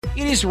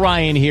It is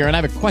Ryan here, and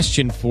I have a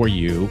question for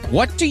you.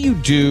 What do you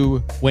do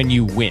when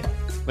you win?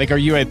 Like, are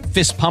you a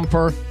fist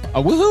pumper?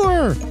 A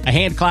woohooer, a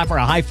hand clapper,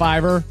 a high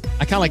fiver.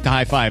 I kind of like the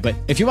high five, but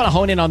if you want to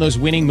hone in on those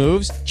winning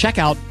moves, check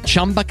out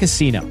Chumba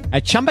Casino.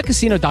 At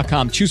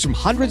ChumbaCasino.com, choose from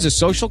hundreds of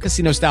social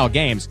casino style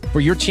games for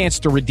your chance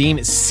to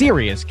redeem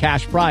serious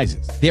cash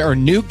prizes. There are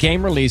new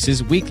game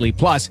releases weekly,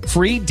 plus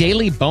free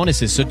daily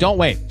bonuses. So don't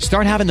wait.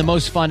 Start having the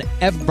most fun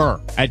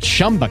ever at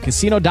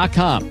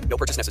ChumbaCasino.com. No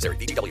purchase necessary.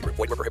 VGW Group.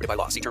 Void where prohibited by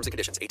law. See terms and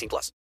conditions.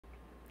 18+.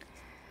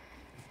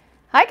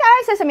 Hi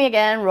guys, it's me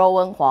again, 罗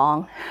文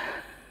黄。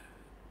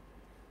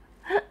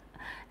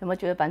有没有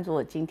觉得版主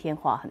我今天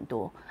话很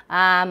多？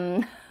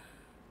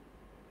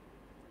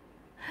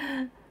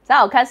在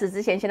我开始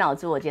之前，先让我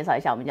自我介绍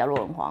一下，我们叫罗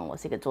文黄，我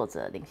是一个作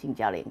者、灵性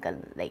教练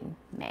跟灵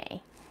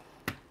媒。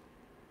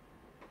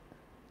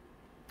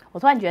我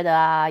突然觉得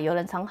啊，有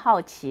人常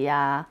好奇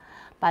啊，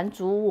版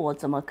主我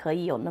怎么可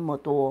以有那么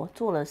多？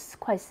做了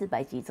快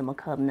400集，怎么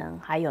可能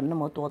还有那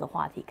么多的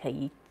话题可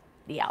以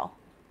聊？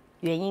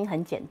原因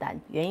很简单，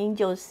原因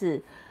就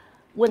是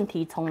问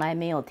题从来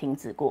没有停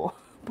止过。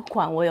不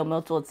管我有没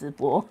有做直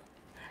播，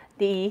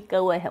第一，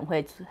各位很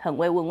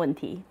会问问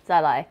题；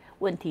再来，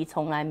问题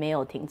从来没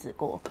有停止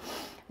过。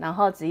然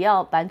后，只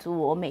要版主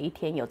我每一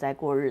天有在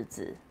过日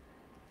子，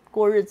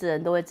过日子的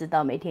人都会知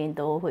道，每天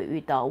都会遇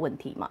到问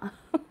题嘛。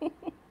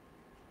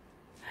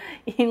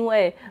因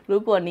为如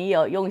果你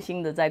有用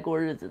心的在过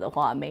日子的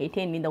话，每一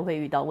天你都会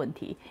遇到问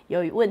题。有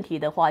问题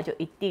的话，就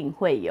一定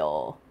会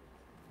有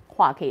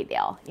话可以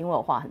聊，因为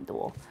我话很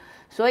多，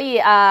所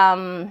以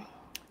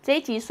这一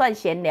集算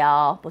闲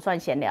聊，不算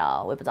闲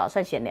聊，我也不知道，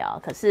算闲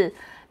聊。可是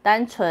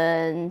单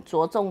纯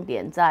着重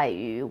点在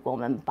于，我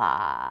们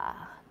把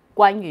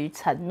关于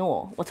承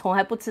诺，我从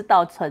来不知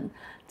道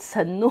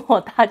承诺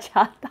大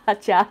家，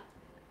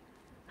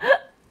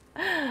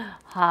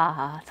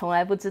从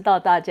来不知道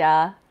大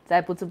家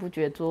在不知不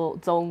觉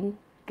中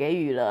给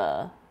予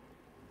了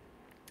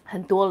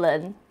很多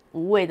人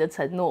无谓的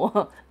承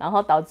诺，然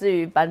后导致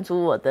于版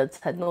主我的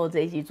承诺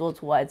这一集做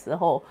出来之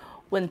后。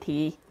问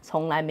题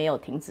从来没有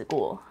停止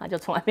过，它就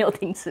从来没有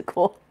停止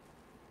过。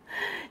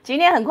今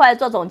天很快的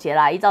做总结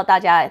啦，依照大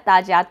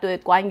家对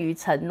关于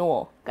承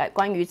诺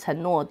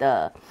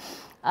的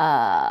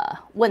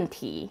问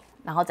题，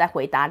然后再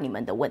回答你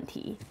们的问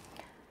题。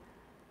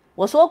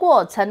我说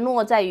过，承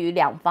诺在于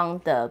两方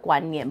的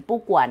观念，不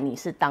管你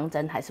是当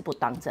真还是不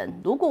当真。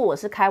如果我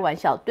是开玩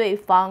笑，对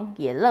方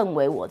也认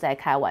为我在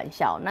开玩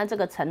笑，那这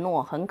个承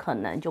诺很可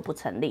能就不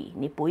成立。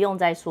你不用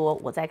再说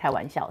我在开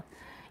玩笑。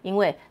因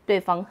为对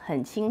方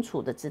很清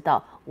楚的知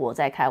道我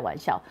在开玩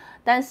笑，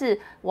但是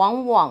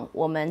往往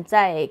我们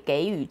在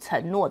给予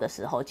承诺的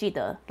时候，记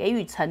得给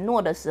予承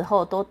诺的时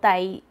候都带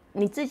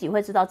你自己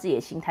会知道自己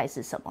的心态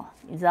是什么，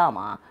你知道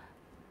吗？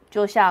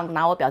就像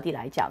拿我表弟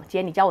来讲，今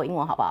天你教我英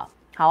文好不好？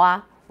好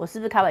啊，我是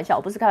不是开玩笑？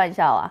我不是开玩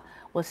笑啊，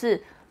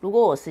如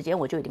果我有时间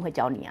我就一定会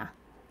教你啊，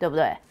对不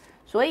对？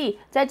所以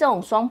在这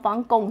种双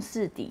方共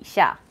识底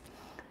下，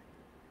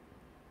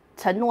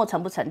承诺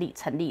成不成立？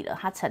成立了，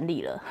它成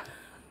立了。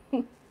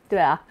对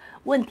啊，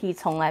问题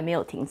从来没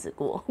有停止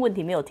过，问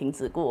题没有停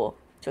止过，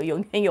就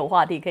永远有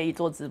话题可以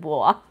做直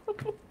播啊。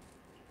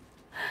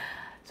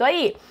所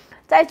以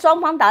在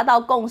双方达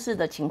到共识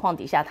的情况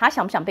底下，他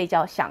想不想被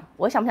教？想，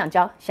我想不想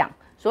教？想。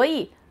所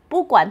以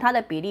不管他的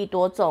比例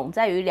多重，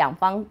在于两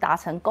方达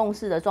成共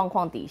识的状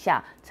况底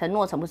下，承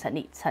诺成不成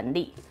立？成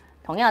立。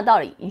同样的道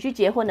理，你去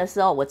结婚的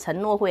时候，我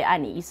承诺会爱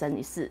你一生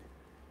一世，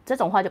这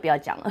种话就不要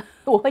讲了，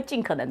我会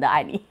尽可能的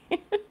爱你。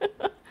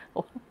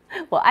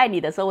我爱你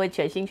的时候会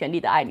全心全力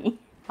的爱你，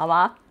好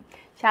吗？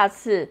下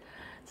次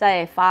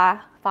在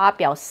发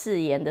表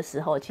誓言的时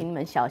候，请你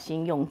们小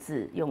心用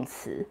字用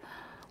词。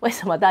为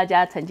什么大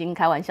家曾经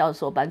开玩笑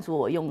说版主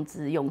我用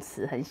字用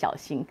词很小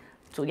心？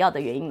主要的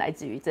原因来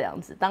自于这样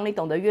子：当你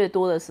懂得越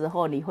多的时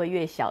候，你会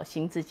越小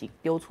心自己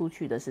丢出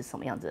去的是什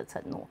么样子的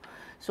承诺。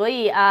所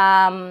以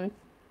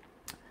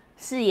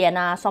誓言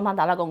啊，双方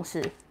达到共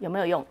识有没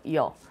有用？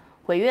有。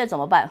毁约怎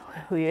么办？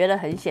毁约了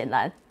很显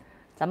然，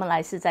咱们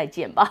来世再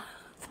见吧。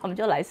咱们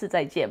就来世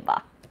再见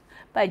吧，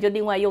不然就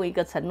另外用一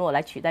个承诺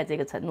来取代这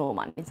个承诺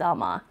嘛，你知道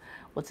吗？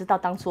我知道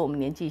当初我们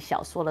年纪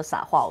小说了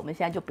傻话，我们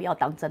现在就不要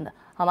当真了，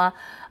好吗？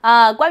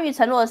关于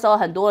承诺的时候，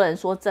很多人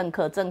说政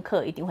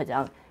客一定会怎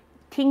样？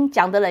听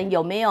讲的人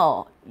有没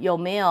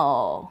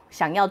有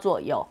想要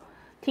做？有。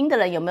听的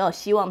人有没有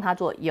希望他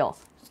做？有。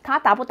他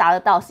达不达得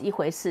到是一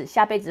回事，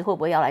下辈子会不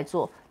会要来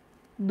做？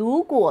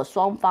如果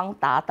双方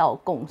达到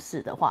共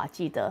识的话，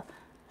记得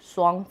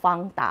双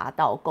方达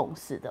到共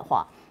识的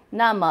话。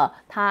那么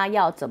他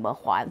要怎么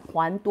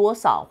还多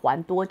少，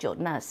还多久，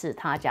那是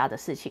他家的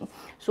事情。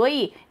所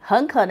以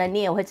很可能你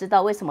也会知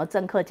道为什么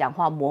政客讲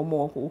话模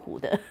模糊糊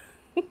的，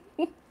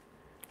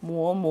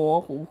模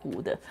模糊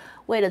糊的，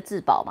为了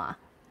自保嘛，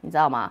你知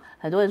道吗？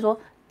很多人说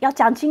要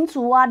讲清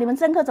楚啊，你们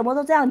政客怎么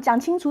都这样，讲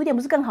清楚一点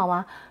不是更好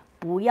吗？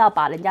不要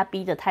把人家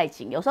逼得太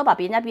紧，有时候把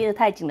别人家逼得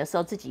太紧的时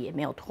候，自己也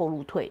没有透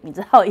露退，你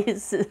知道意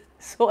思？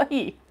所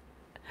以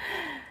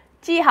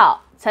记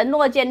好。承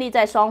诺建立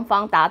在双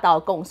方达到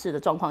共识的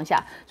状况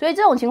下，所以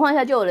这种情况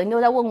下就有人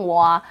又在问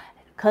我啊，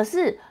可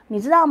是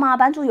你知道吗，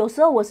版主有时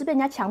候我是被人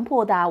家强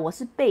迫的啊，我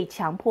是被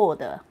强迫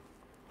的。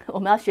我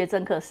们要学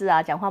政可是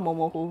啊，讲话模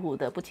模糊糊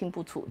的，不清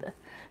不楚的，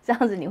这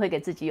样子你会给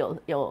自己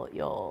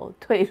有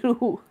退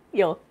路，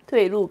有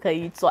退路可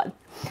以转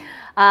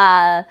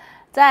啊。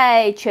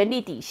在权力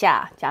底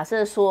下，假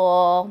设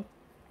说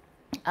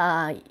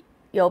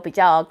有比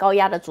较高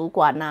压的主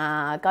管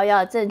啊，高压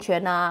的政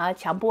权啊，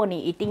强迫你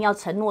一定要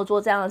承诺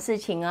做这样的事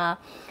情啊。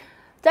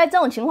在这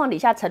种情况底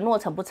下，承诺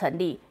成不成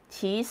立？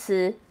其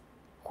实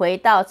回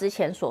到之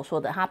前所说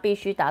的，他必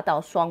须达到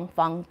双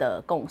方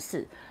的共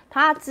识。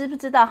他知不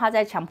知道他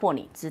在强迫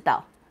你？知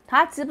道。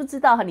他知不知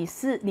道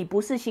你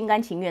不是心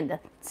甘情愿的？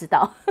知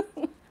道。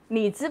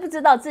你知不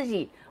知道自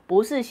己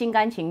不是心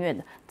甘情愿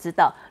的？知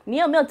道。你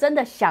有没有真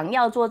的想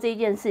要做这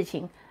件事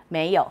情？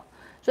没有。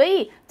所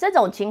以这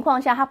种情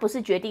况下，它不是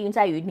决定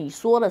在于你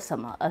说了什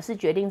么，而是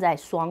决定在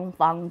双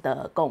方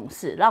的共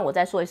识。让我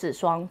再说一次，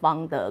双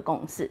方的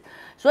共识。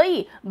所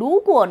以，如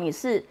果你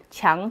是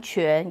强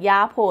权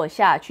压迫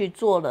下去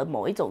做了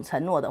某一种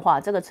承诺的话，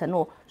这个承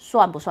诺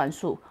算不算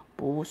数？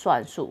不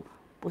算数，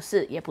不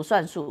是也不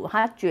算数。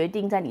它决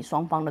定在你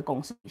双方的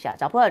共识下，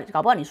搞不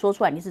好你说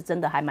出来你是真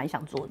的还蛮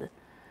想做的，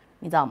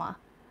你知道吗？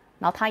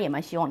然后他也蛮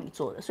希望你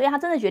做的，所以他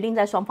真的决定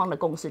在双方的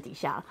共识底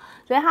下，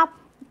所以他。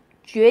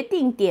决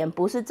定点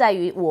不是在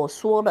于我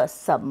说了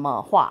什么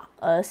话，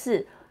而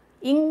是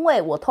因为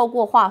我透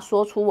过话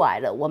说出来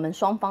了，我们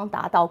双方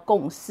达到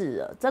共识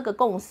了，这个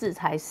共识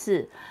才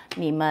是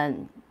你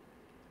们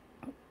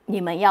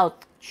要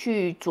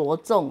去着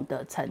重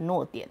的承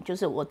诺点，就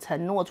是我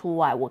承诺出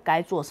来我该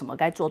做什么，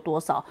该做多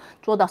少，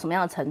做到什么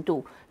样的程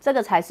度，这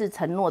个才是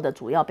承诺的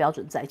主要标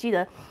准在。记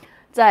得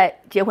在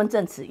结婚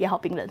证词也好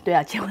冰冷，对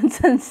啊，结婚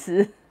证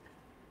词。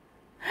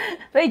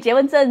所以结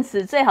婚证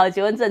词最好的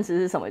结婚证词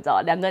是什么？你知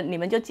道吗？你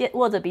们就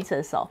握着彼此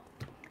的手，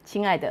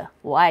亲爱的，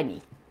我爱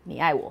你，你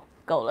爱我，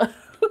够了。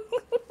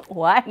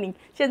我爱你，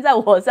现在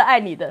我是爱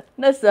你的，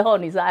那时候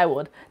你是爱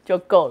我的就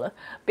够了。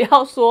不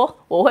要说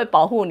我会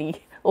保护你，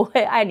我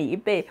会爱你一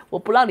辈，我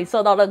不让你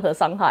受到任何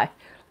伤害。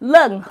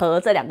任何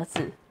这2个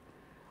字，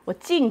我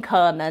尽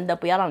可能的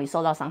不要让你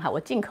受到伤害，我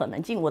尽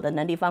我的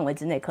能力范围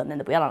之内，可能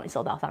的不要让你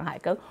受到伤害，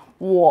跟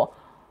我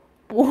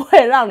不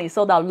会让你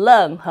受到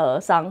任何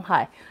伤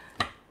害。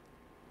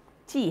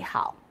记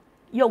好，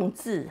用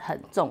字很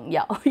重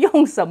要，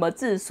用什么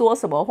字说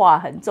什么话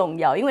很重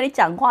要，因为你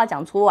讲话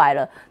讲出来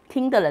了，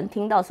听的人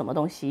听到什么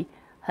东西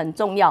很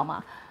重要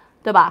嘛，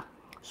对吧？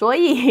所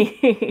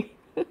以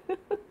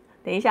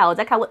等一下我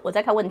再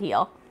看问题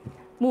哦。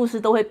牧师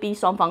都会逼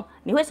双方，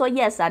你会说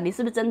yes 啊？你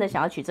是不是真的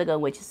想要娶这个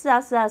人为妻？是啊，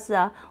是啊，是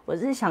啊，我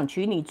是想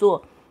娶你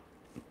做。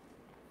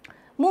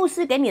牧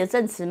师给你的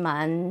证词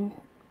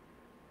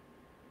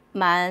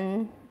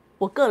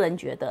我个人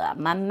觉得啊，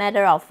蛮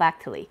matter of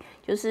factly，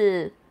 就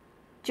是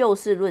就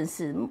事论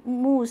事。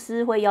牧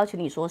师会要求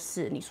你说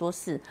是，你说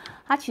是，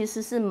他其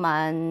实是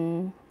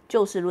蛮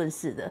就事论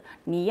事的。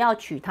你要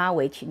娶她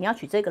为妻，你要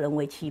娶这个人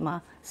为妻吗？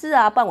是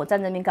啊，不然我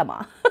站在那边干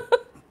嘛？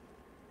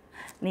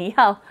你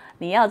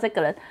要这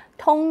个人，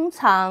通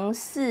常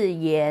誓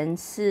言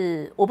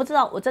是我不知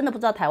道，我真的不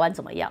知道台湾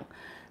怎么样，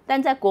但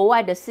在国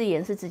外的誓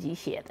言是自己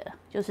写的，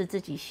就是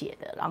自己写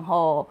的，然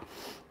后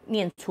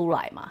念出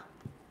来嘛。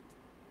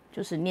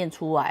就是念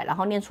出来，然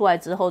后念出来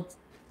之后，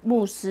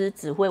牧师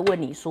只会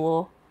问你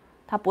说，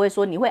他不会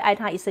说你会爱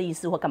他一生一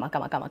世或干嘛干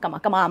嘛干嘛干嘛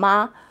干嘛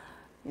吗？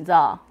你知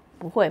道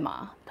不会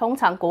嘛？通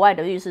常国外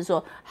的律师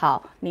说，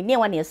好，你念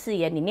完你的誓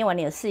言，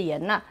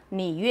那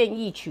你愿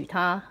意娶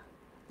她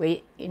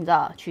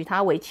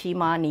为妻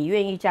吗？你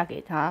愿意嫁给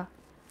他？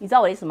你知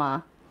道我的意思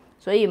吗？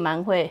所以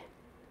蛮会，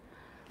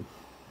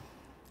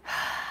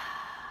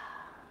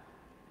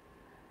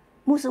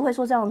牧师会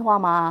说这样的话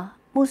吗？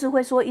牧师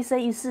会说一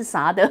生一世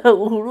啥的，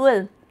无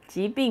论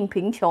疾病、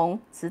贫穷，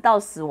直到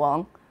死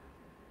亡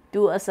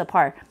 ，do us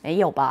apart， 没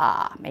有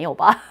吧？没有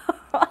吧？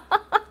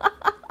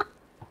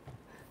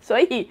所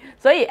以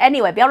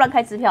anyway， 不要乱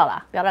开支票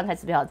啦，不要乱开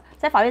支票。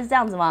在法院是这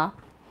样子吗？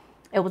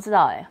我不知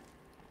道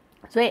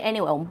所以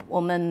anyway，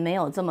 我们没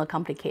有这么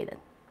complicated。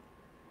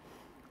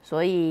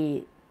所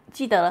以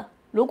记得，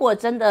如果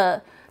真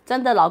的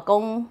老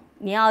公，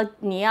你要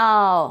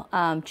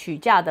娶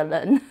嫁的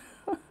人。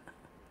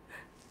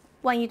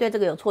万一对这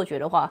个有错觉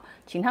的话，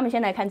请他们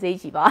先来看这一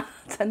集吧。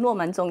承诺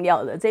蛮重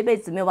要的，这辈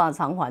子没有办法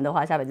偿还的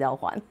话，下辈子要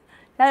还，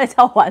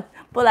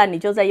不然你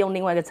就再用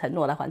另外一个承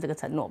诺来还这个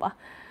承诺吧，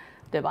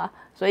对吧？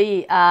所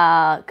以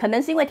可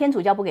能是因为天主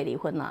教不给离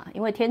婚啦，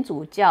因为天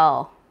主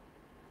教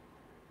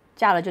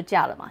嫁了就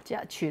嫁了嘛，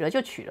娶了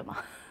就娶了嘛，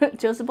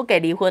就是不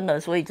给离婚了，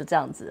所以就这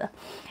样子了。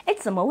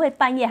怎么会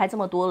半夜还这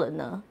么多人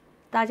呢？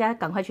大家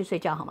赶快去睡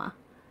觉好吗？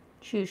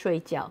去睡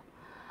觉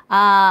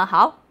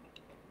好。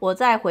我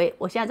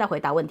现在在回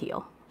答问题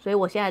哦，所以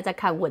我现在在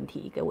看问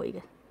题，给我一个。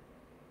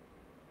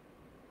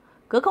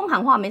隔空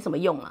喊话没什么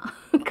用啊，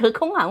隔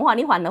空喊话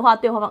你喊的话，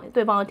对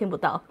方都听不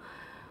到，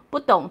不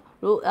懂。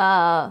如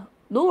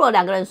果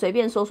2个人随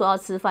便说要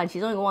吃饭，其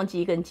中一个忘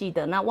记，一个人记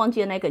得，那忘记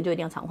的那个人就一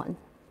定要偿还。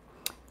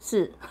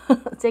是，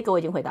这个我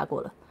已经回答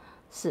过了。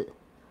是，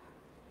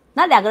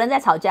那2个人在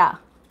吵架，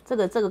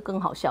这个更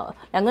好笑了。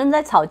两个人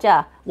在吵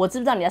架，我知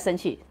不知道你在生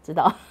气？知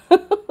道。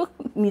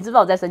你知不知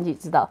道我在生气？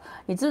知道。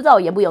你知不知道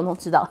我言不由衷？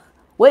知道。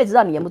我也知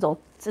道你言不由衷，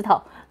知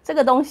道。这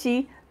个东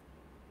西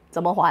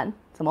怎么还？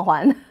怎么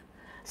还？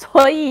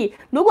所以，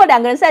如果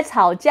两个人在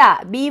吵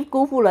架 ，B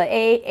辜负了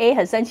A，A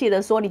很生气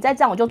的说：“你再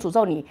这样我就诅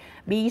咒你。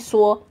”B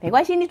说：“没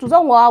关系，你诅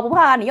咒我啊，我不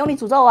怕啊，你用力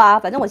诅咒啊，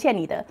反正我欠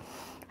你的。”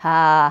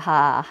哈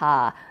哈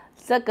哈，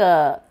这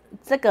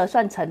个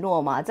算承诺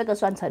吗？这个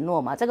算承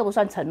诺吗？这个不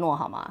算承诺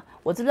好吗？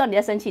我知不知道你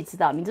在生气？知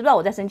道。你知不知道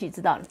我在生气？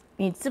知道。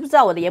你知不知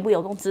道我的言不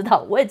由衷？知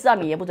道。我也知道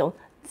你言不由衷，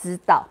知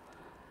道。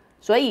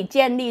所以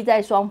建立在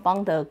双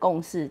方的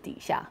共识底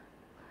下。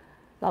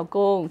老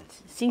公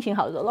心情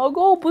好的时候，老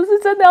公我不是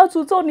真的要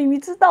诅咒你，你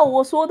知道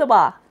我说的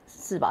吧？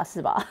是吧？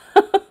是吧？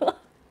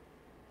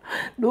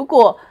如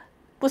果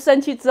不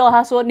生气之后，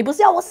他说你不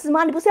是要我死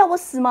吗？你不是要我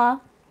死吗？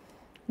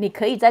你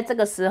可以在这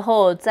个时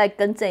候再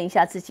更正一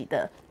下自己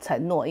的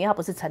承诺，因为它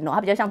不是承诺，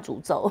它比较像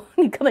诅咒，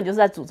你根本就是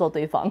在诅咒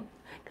对方。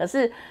可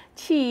是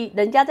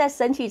人家在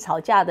生气吵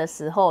架的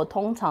时候，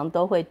通常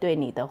都会对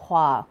你的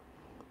话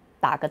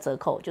打个折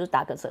扣，就是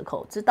打个折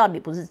扣，知道你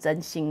不是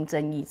真心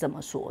真意这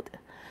么说的。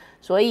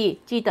所以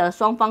记得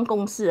双方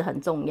共识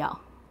很重要，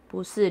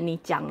不是你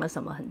讲了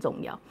什么很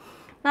重要。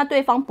那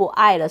对方不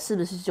爱了，是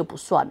不是就不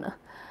算了？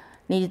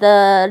你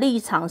的立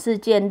场是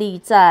建立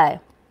在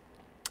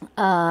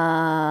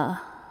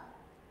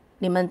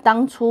你们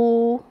当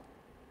初，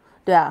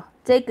对啊，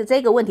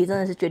这个问题真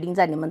的是决定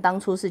在你们当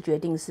初是决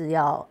定是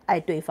要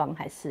爱对方，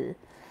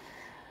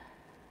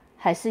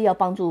还是要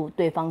帮助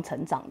对方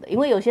成长的。因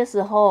为有些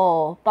时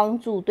候帮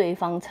助对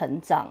方成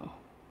长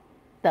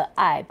的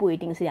爱不一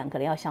定是两个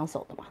人要相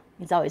守的嘛，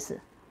你知道我意思？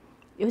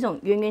有一种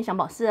冤冤相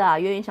报，是啊，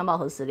冤冤相报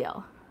何时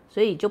了？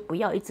所以就不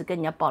要一直跟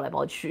人家抱来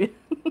抱去，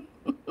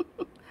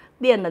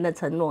恋人的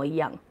承诺一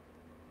样。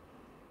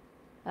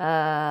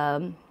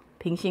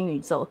平行宇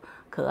宙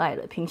可爱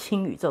了，平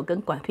行宇宙跟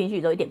平行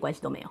宇宙一点关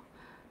系都没有。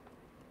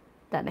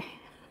但呢，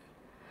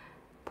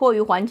迫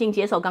于环境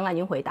接受，刚刚已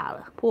经回答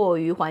了，迫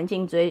于环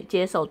境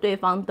接受，对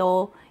方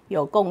都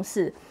有共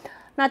识。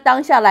那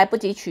当下来不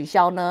及取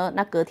消呢？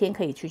那隔天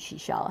可以去取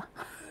消啊。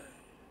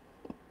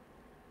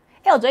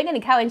我昨天跟你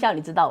开玩笑，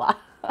你知道吧？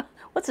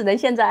我只能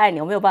现在爱你，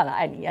我没有办法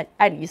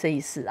爱你一生一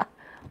世啊。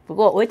不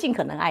过我会尽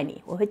可能爱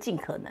你，我会尽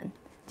可能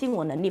尽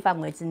我能力范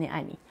围之内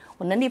爱你。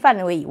我能力范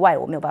围以外，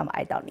我没有办法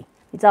爱到你，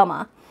你知道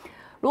吗？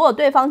如果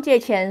对方借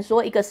钱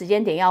说一个时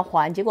间点要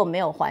还，结果没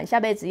有还，下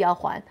辈子要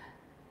还，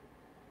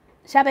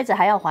下辈子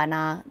还要还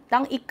啊。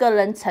当一个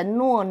人承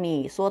诺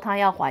你说他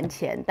要还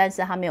钱，但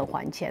是他没有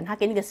还钱，他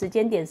给你个时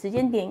间点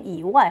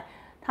以外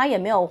他也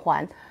没有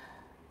还，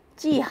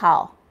记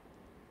好，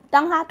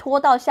当他拖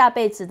到下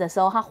辈子的时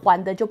候，他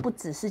还的就不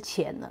只是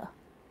钱了，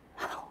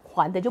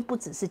还的就不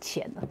只是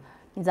钱了，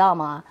你知道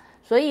吗？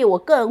所以我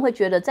个人会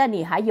觉得，在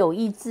你还有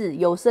意志、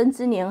有生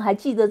之年还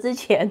记得之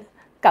前，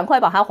赶快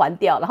把它还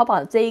掉，然后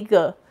把这一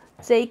个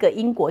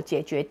因果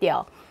解决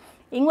掉。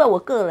因为我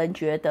个人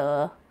觉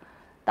得，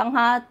当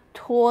他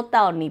拖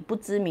到你不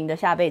知名的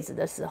下辈子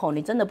的时候，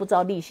你真的不知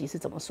道利息是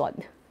怎么算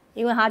的，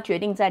因为它决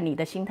定在你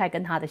的心态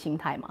跟他的心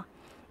态嘛，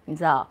你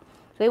知道？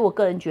所以我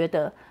个人觉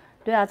得，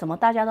对啊，怎么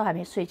大家都还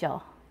没睡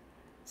觉？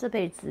这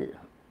辈子，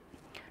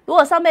如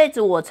果上辈子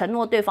我承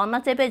诺对方，那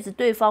这辈子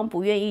对方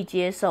不愿意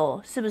接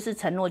受，是不是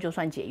承诺就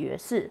算解约？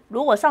是。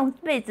如果上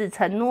辈子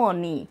承诺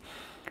你，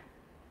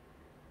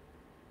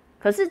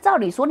可是照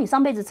理说，你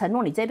上辈子承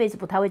诺，你这辈子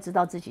不太会知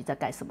道自己在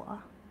干什么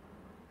啊？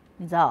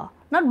你知道？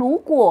那如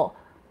果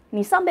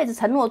你上辈子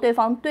承诺对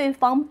方，对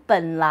方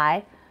本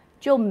来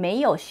就没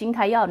有心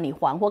态要你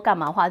还或干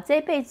嘛的话，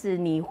这辈子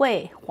你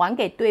会还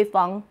给对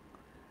方，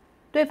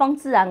对方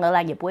自然而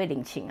然也不会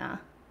领情啊。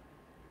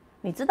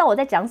你知道我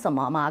在讲什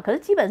么吗？可是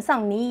基本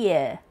上你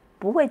也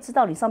不会知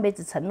道你上辈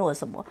子承诺了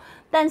什么，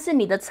但是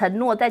你的承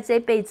诺在这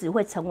辈子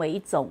会成为一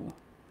种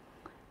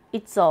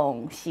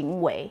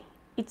行为，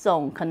一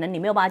种可能你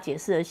没有办法解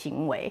释的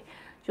行为，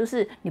就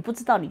是你不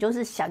知道，你就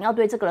是想要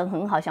对这个人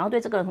很好，想要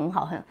对这个人很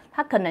好，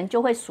他可能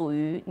就会属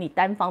于你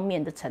单方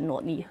面的承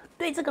诺，你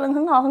对这个人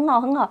很好很好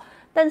很好，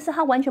但是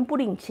他完全不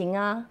领情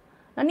啊，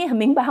那你很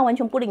明白他完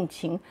全不领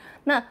情，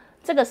那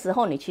这个时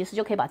候你其实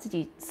就可以把自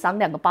己赏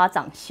2个巴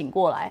掌醒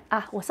过来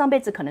啊！我上辈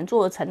子可能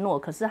做了承诺，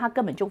可是他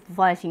根本就不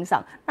放在心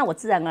上，那我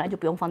自然而然就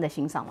不用放在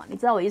心上嘛，你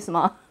知道我意思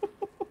吗？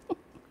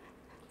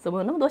怎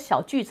么有那么多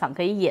小剧场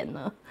可以演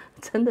呢？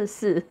真的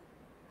是，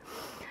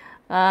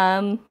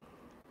对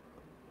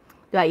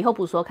啊，以后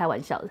不说开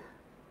玩笑的，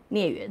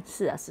孽缘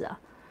是啊是啊，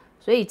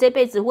所以这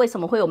辈子为什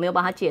么会有没有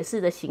办法解释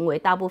的行为，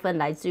大部分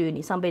来自于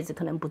你上辈子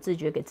可能不自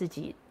觉给自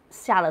己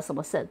下了什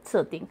么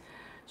设定。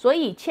所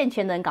以欠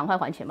钱的人赶快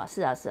还钱吧，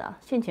是啊是啊，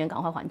欠钱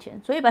赶快还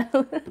钱。所以反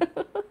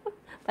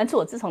正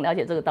我自从了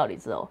解这个道理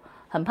之后，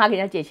很怕跟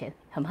人家借钱，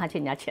很怕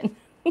欠人家钱。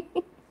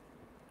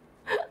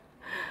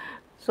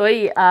所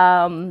以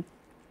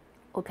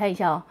我看一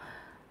下哦，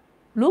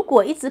如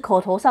果一直口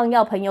头上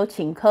要朋友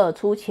请客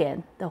出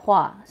钱的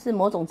话，是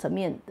某种层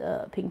面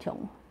的贫穷。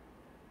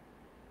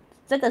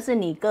这个是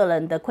你个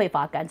人的匮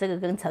乏感，这个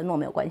跟承诺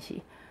没有关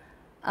系。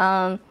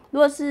如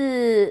果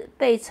是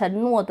被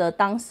承诺的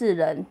当事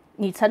人，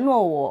你承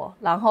诺我，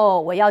然后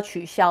我要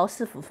取消，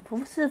是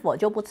否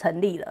就不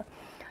成立了？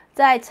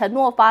在承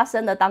诺发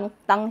生的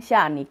当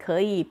下，你可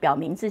以表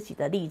明自己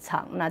的立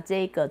场，那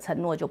这个承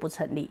诺就不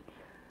成立，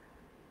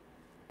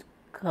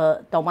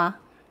懂吗？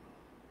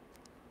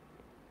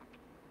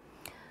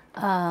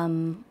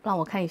让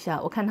我看一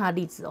下，我看他的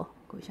例子哦，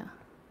过一下。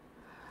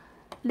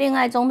恋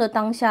爱中的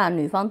当下，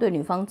男方对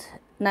女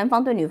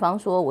方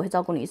说：“我会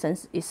照顾你一生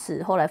一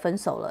世。”后来分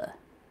手了，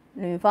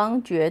女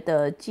方觉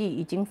得既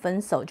已经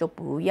分手，就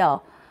不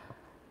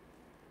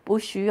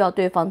需要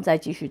对方再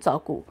继续照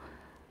顾。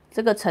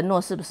这个承诺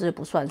是不是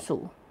不算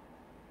数？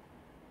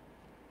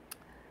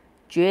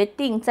决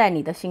定在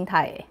你的心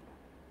态，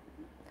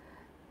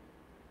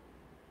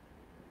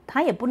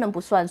他也不能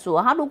不算数。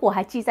他如果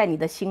还记在你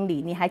的心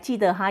里，你还记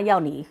得他要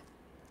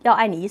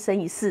爱你一生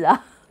一世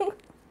啊？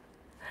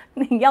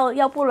你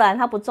要不然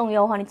他不重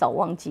要的话，你早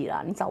忘记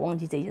了，你早忘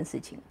记这件事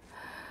情。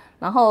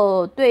然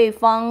后对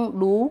方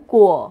如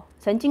果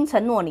曾经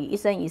承诺你一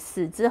生一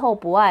世，之后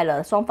不爱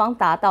了，双方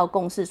达到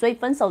共识，所以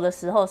分手的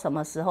时候什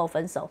么时候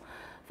分手？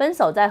分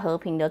手在和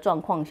平的状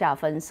况下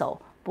分手，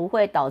不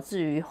会导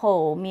致于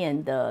后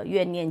面的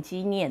怨念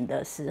积念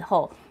的时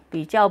候，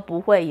比较不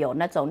会有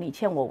那种你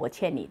欠我，我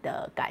欠你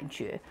的感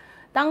觉。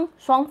当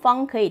双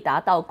方可以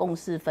达到共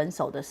识分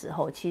手的时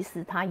候，其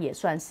实它也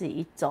算是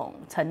一种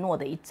承诺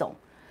的一种。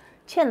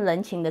欠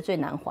人情的最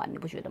难还，你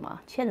不觉得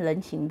吗？欠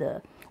人情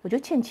的，我觉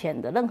得欠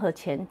钱的，任何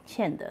钱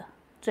欠的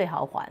最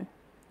好还，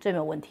最没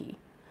有问题。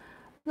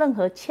任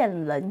何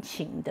欠人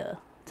情的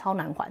超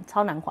难还，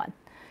超难还，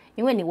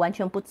因为你完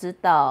全不知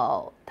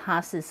道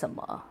它是什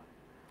么。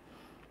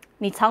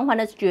你偿还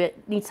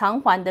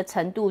的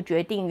程度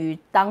决定于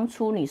当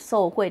初你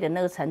受贿的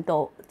那个程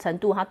度，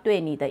它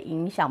对你的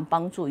影响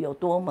帮助有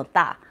多么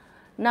大。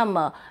那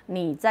么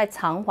你在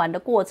偿还的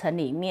过程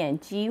里面，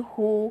几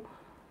乎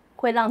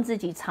会让自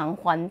己偿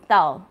还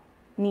到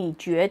你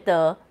觉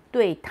得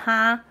对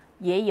他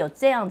也有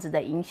这样子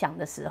的影响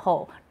的时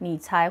候，你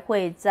才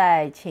会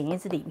在潜意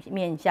识里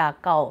面下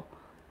告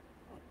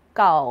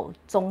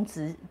终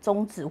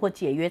止或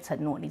解约承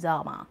诺，你知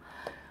道吗？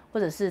或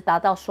者是达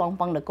到双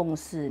方的共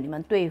识，你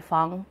们对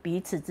方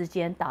彼此之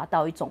间达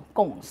到一种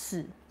共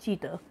识。记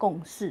得共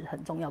识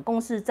很重要，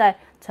共识在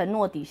承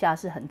诺底下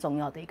是很重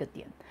要的一个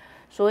点。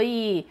所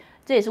以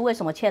这也是为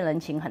什么欠人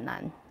情很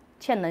难，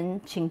欠人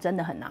情真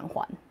的很难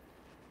还。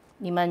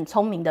你们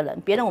聪明的人，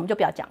别人我们就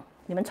不要讲，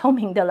你们聪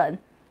明的人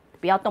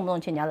不要动不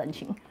动欠人家人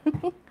情。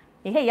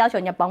你可以要求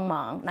人家帮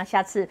忙，那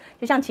下次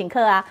就像请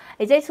客啊，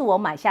这次我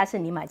买，下次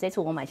你买，这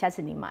次我买，下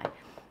次你买，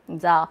你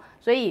知道，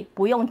所以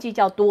不用计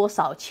较多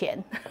少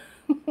钱。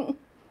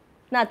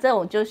那这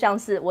种就像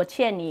是我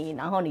欠你，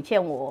然后你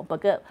欠我，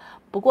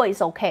不过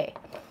is OK。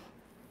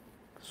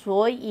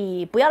所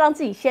以不要让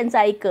自己陷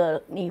在一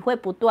个你会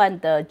不断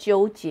的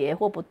纠结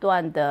或不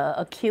断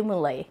的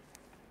accumulate。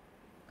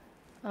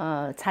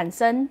产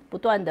生不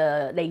断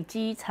的累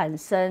积，产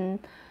生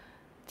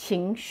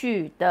情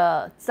绪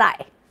的债。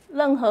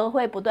任何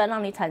会不断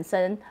让你产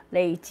生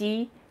累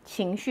积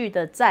情绪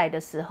的债的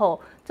时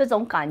候，这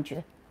种感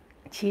觉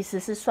其实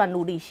是算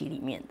入利息里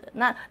面的。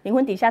那灵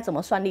魂底下怎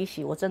么算利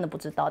息，我真的不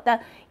知道。但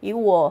以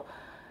我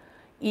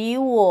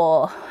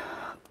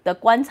的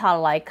观察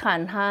来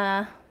看，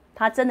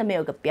它真的没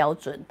有个标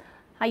准。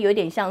它有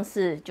点像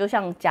是，就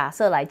像假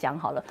设来讲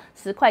好了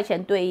，10块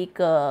钱对一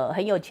个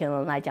很有钱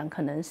人来讲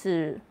可能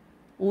是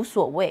无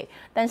所谓，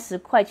但10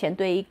块钱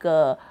对一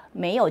个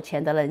没有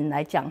钱的人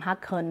来讲，它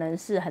可能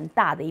是很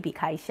大的一笔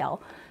开销。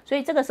所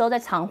以这个时候在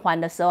偿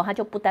还的时候，它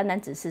就不单单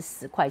只是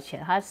10块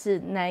钱，它是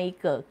那一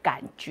个感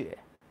觉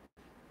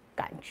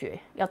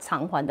要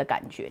偿还的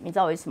感觉，你知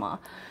道为什么？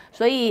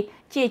所以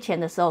借钱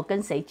的时候跟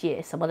谁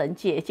借，什么人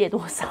借，借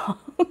多少。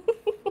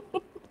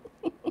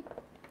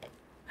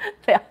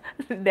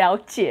了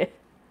解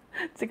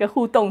这个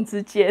互动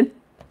之间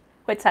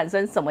会产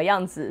生什么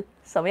样子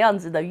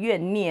的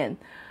怨念、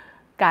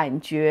感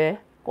觉、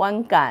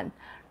观感。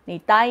你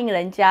答应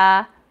人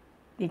家，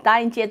你答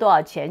应借多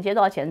少钱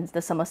的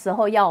什么时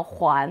候要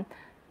还？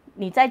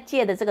你在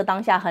借的这个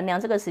当下，衡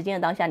量这个时间的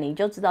当下，你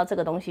就知道这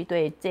个东西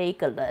对这一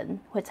个人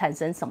会产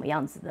生什么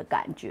样子的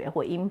感觉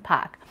或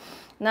impact。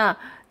那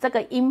这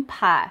个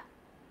impact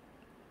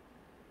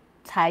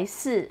才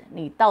是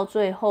你到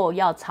最后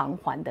要偿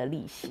还的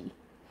利息。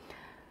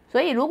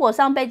所以如果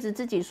上辈子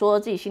自己说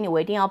自己心里我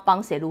一定要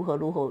帮谁如何，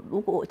如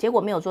果结果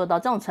没有做到，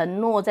这种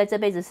承诺在这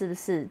辈子是不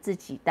是自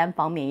己单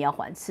方面要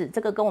还？是，这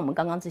个跟我们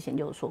刚刚之前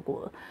就有说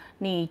过了。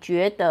你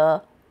觉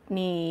得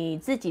你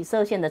自己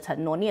设限的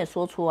承诺你也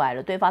说出来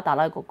了，对方达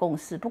到一个共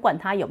识，不管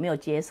他有没有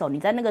接受，你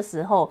在那个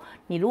时候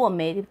你如果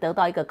没得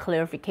到一个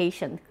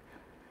clarification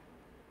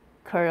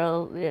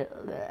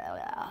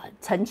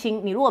澄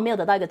清，你如果没有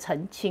得到一个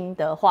澄清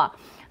的话，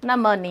那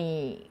么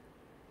你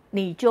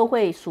就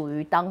会属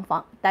于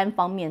单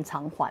方面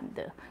偿还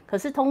的。可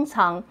是通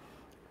常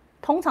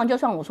通常就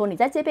算我说你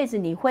在这辈子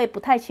你会不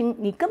太清，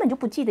你根本就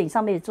不记得你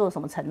上辈子做了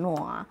什么承诺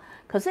啊，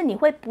可是你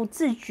会不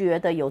自觉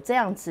的有这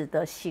样子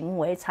的行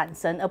为产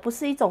生，而不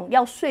是一种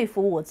要说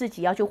服我自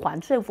己要去还，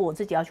说服我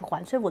自己要去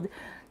还，说服我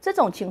这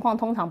种情况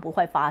通常不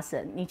会发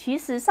生。你其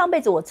实上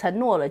辈子我承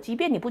诺了，即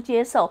便你不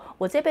接受，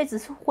我这辈子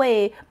是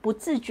会不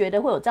自觉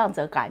的会有这样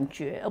子的感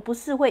觉，而不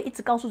是会一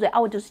直告诉自己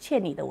啊，我就是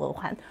欠你的，我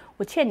还，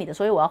我欠你的，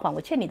所以我要还，我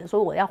欠你的，所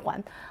以我要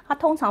还。它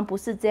通常不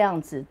是这样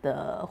子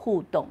的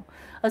互动，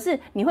而是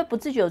你会不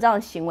自觉有这样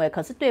的行为，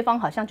可是对方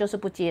好像就是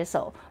不接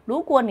受。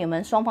如果你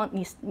们双方，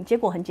你结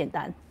果很简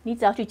单，你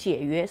只要去解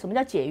约。什么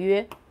叫解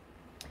约？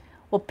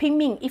我拼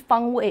命一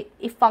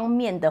方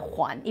面的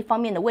还，一方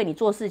面的为你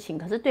做事情，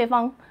可是对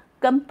方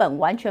根本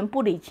完全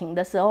不领情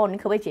的时候，你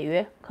可不可以解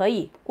约？可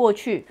以，过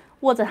去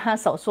握着他的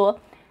手说，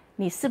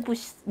你是不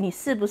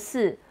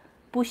是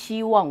不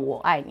希望我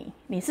爱你？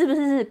你是不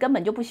是根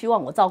本就不希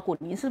望我照顾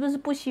你？你是不是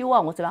不希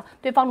望我怎么样？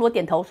对方如果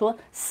点头说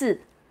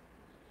是，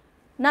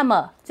那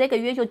么这个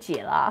约就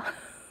解了啊，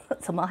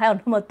怎么还有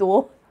那么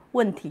多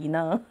问题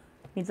呢？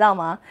你知道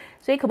吗？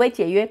所以可不可以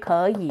解约？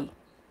可以，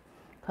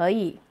可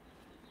以。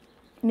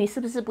你是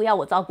不是不要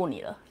我照顾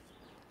你了？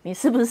你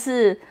是不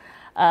是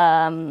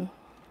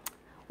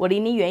我离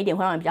你远一点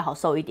会让你比较好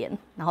受一点？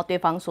然后对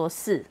方说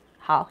是，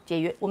好，解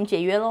约，我们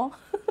解约咯。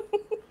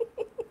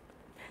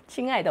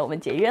亲爱的，我们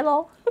解约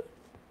咯，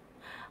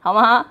好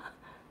吗？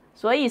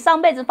所以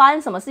上辈子发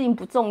生什么事情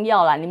不重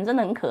要啦，你们真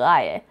的很可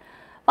爱耶。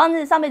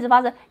上辈子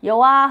发生有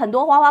啊，很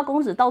多花花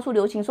公子到处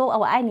流行说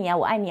我爱你啊，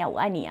我爱你啊，我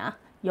爱你啊，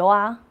有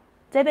啊。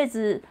这辈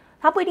子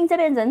他不一定这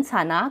辈子很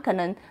惨啊，他可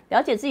能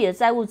了解自己的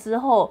债务之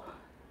后，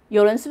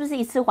有人是不是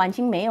一次还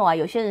清？没有啊，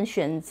有些人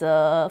选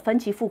择分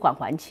期付款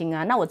还清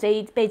啊。那我这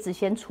一辈子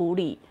先处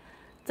理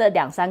这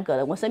2、3个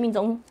人，我生命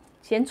中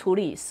先处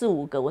理4、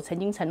5个我曾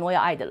经承诺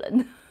要爱的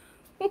人，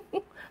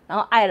然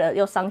后爱了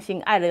又伤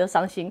心，爱了又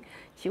伤心，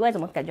奇怪，怎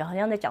么感觉好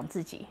像在讲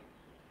自己？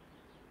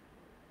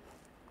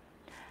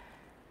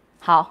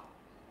好，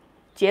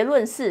结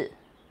论是，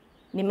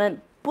你们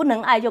不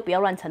能爱就不要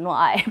乱承诺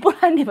爱，不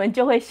然你们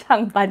就会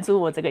像班主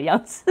我这个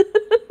样子，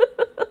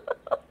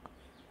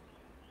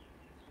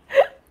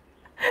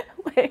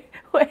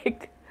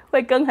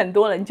会跟很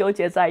多人纠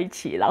结在一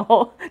起，然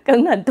后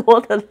跟很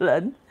多的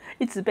人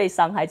一直被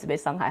伤害，一直被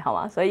伤害，好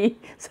吗？所以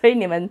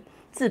你们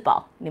自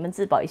保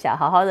一下，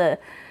好好的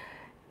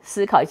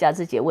思考一下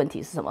自己的问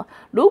题是什么。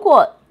如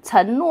果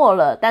承诺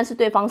了，但是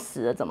对方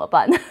死了怎么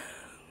办？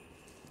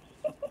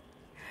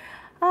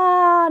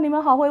啊，你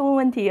们好会问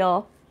问题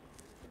哦。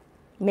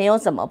没有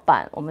怎么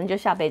办？我们就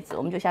下辈子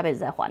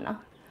再还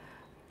啊。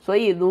所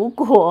以如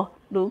果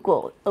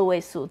2位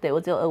数，对，我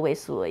只有2位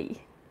数而已，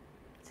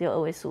只有2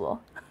位数哦。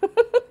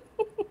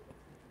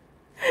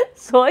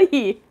所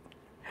以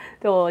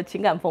对我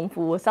情感丰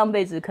富，我上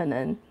辈子可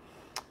能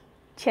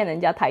欠人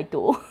家太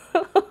多，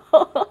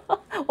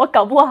我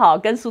搞不好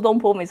跟苏东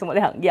坡没什么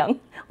两样，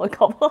我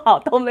搞不好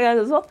都那样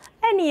子说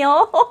爱你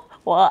哦。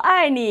我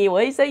爱你，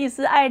我一生一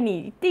世爱你，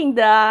一定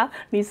的啊！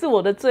你是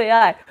我的最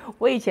爱。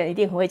我以前一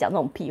定很会讲这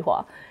种屁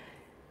话，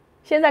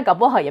现在搞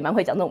不好也蛮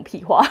会讲这种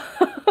屁话。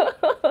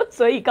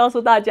所以告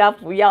诉大家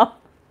不要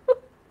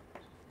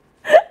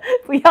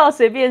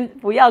随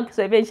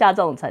便下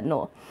这种承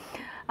诺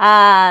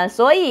啊！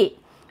所以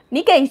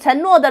你给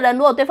承诺的人，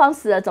如果对方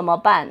死了怎么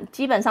办？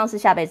基本上是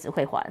下辈子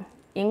会还。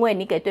因为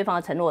你给对方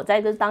的承诺，在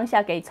这当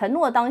下给承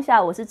诺的当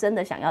下，我是真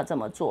的想要这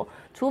么做，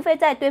除非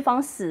在对方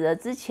死了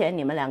之前，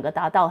你们2个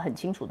达到很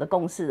清楚的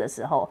共识的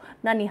时候，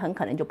那你很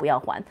可能就不要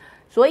还。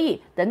所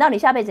以等到你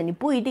下辈子，你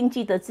不一定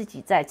记得自己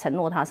在承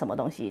诺他什么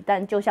东西，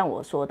但就像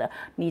我说的，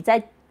你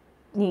在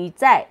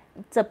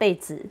这辈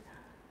子，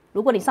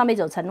如果你上辈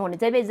子有承诺，你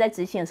这辈子在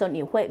执行的时候，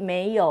你会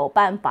没有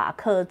办法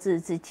克制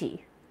自己，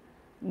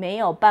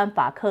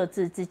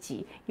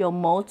有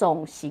某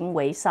种行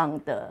为上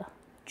的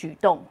举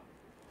动。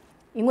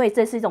因为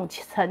这是一种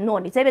承诺，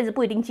你这辈子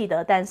不一定记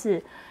得，但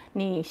是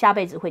你下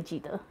辈子会记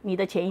得，你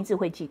的潜意识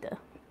会记得。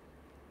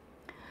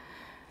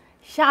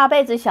下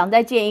辈子想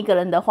再见一个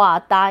人的话，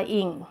答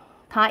应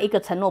他一个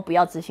承诺，不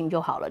要执行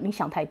就好了。你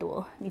想太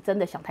多，你真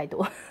的想太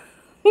多。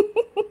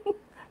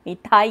你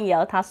答应也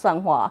要他算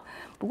话。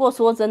不过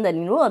说真的，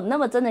你如果那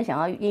么真的想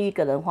要约一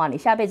个人的话，你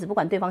下辈子不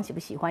管对方喜不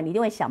喜欢，你一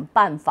定会想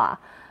办法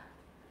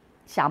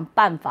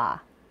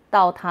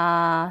到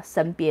他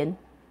身边，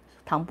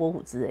唐伯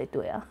虎之类，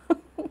对啊。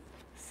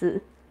是，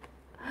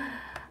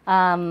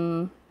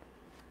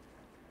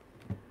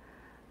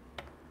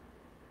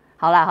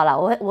好啦，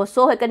我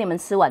说会跟你们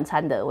吃晚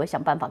餐的，我会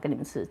想办法跟你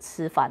们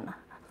吃饭啦，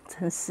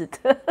真是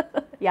的，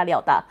压力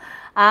好大。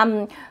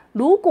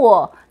如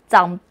果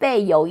长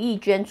辈有意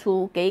捐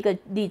出，给一个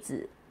例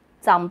子，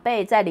长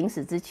辈在临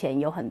死之前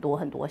有很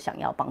多想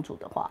要帮助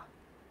的话，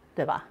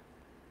对吧？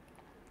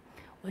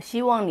我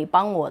希望你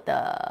帮我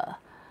的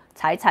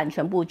财产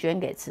全部捐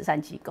给慈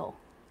善机构。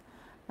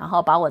然后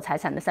把我财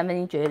产的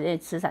1/3捐给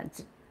慈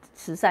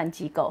善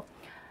机构。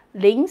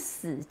临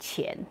死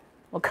前，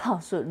我告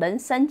诉人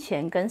生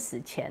前跟死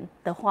前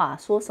的话，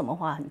说什么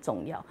话很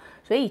重要，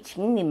所以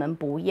请你们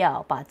不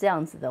要把这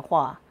样子的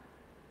话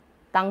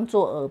当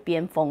做耳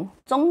边风，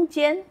中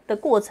间的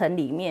过程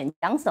里面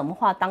讲什么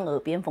话当耳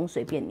边风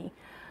随便你。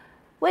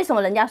为什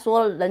么人家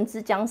说人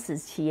之将死，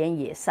其言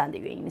也善的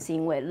原因，是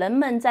因为人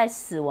们在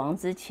死亡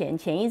之前，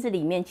潜意识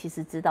里面其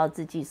实知道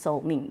自己寿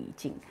命已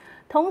尽。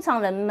通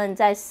常人们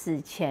在死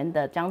前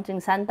的将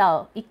近3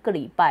到1个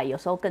礼拜，有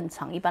时候更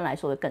长，一般来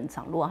说会更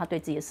长。如果他对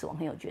自己的死亡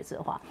很有觉知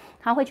的话，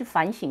他会去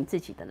反省自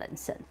己的人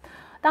生。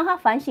当他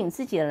反省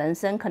自己的人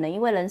生，可能因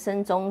为人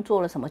生中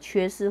做了什么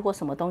缺失或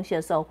什么东西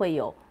的时候，会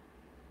有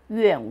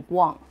愿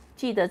望。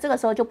记得这个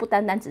时候就不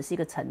单单只是一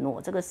个承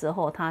诺，这个时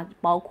候它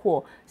包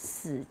括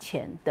死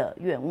前的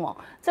愿望。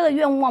这个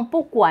愿望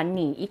不管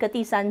你一个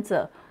第三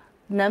者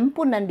能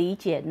不能理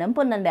解，能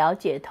不能了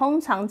解，通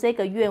常这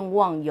个愿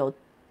望有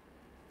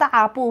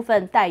大部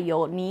分带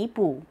有弥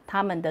补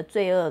他们的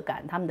罪恶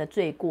感、他们的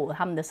罪过、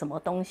他们的什么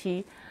东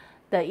西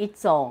的一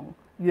种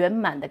圆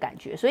满的感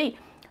觉。所以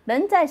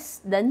人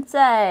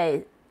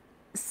在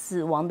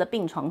死亡的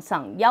病床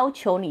上要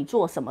求你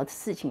做什么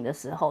事情的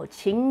时候，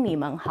请你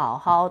们好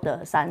好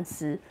的三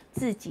思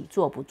自己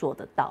做不做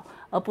得到，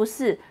而不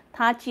是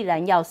他既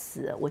然要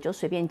死了，我就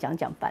随便讲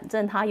讲，反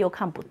正他又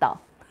看不到。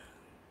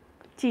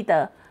记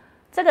得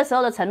这个时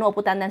候的承诺不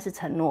单单是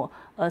承诺，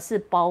而是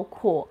包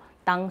括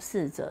当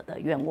事者的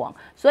愿望。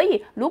所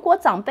以如果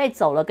长辈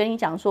走了跟你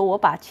讲说我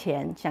把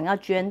钱想要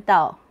捐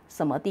到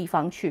什么地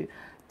方去，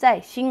在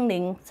心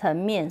灵层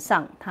面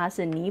上他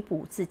是弥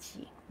补自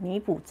己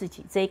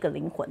这个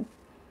灵魂。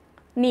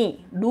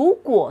你如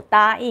果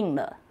答应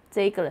了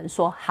这个人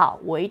说好，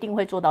我一定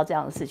会做到这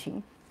样的事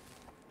情，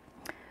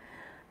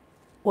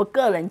我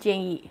个人建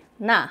议，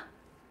那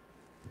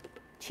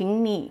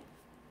请你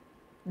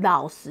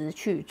老实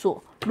去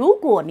做。如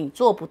果你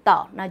做不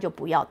到，那就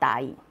不要答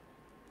应。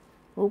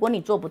如果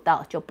你做不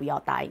到，就不要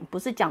答应，不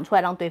是讲出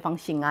来让对方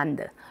心安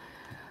的。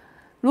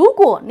如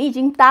果你已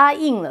经答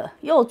应了，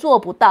又做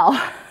不到，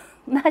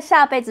那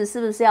下辈子是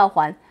不是要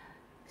还？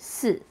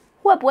是。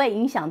会不会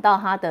影响到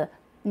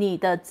你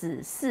的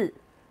指示？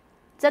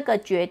这个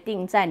决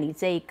定在你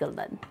这一个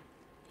人，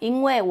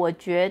因为我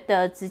觉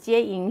得直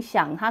接影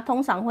响，他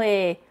通常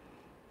会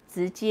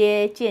直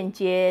接间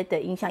接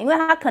的影响，因为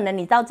他可能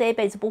你到这一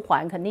辈子不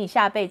还，可能你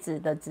下辈子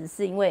的指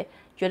示，因为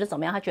觉得怎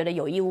么样，他觉得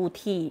有义务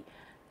替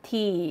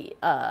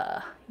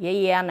爷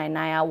爷啊奶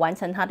奶啊完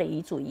成他的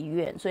遗嘱遗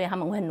愿，所以他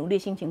们会努力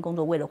辛勤工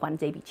作，为了还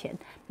这笔钱，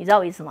你知道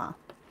我意思吗？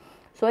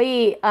所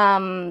以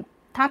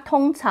它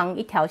通常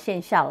一条线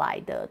下来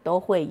的都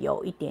会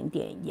有一点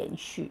点延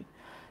续，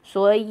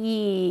所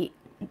以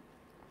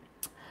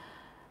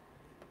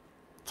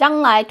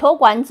将来托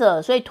管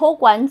者，所以托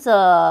管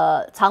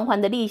者偿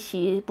还的利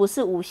息不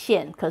是无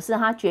限，可是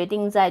它决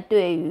定在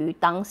对于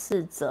当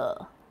事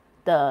者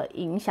的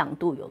影响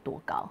度有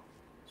多高。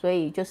所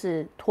以就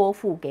是托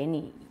付给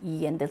你遗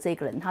言的这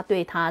个人，他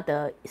对他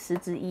的实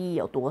质意义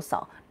有多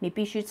少，你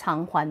必须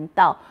偿还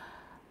到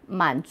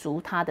满足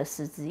他的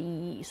实质意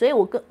义。所以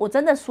我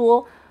真的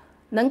说，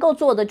能够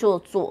做的就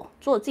做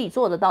自己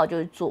做得到就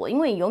是做，因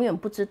为你永远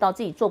不知道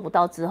自己做不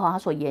到之后，它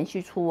所延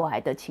续出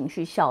来的情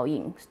绪效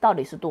应到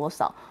底是多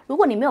少。如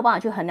果你没有办法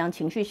去衡量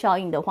情绪效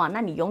应的话，那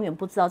你永远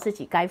不知道自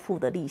己该付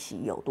的利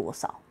息有多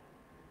少，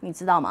你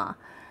知道吗？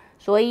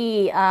所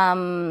以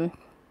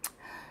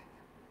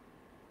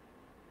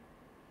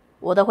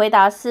我的回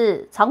答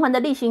是，偿还的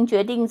利息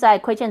决定在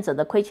亏欠者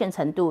的亏欠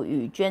程度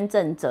与捐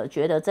赠者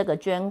觉得这个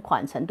捐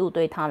款程度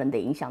对他人的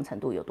影响程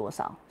度有多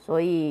少。所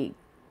以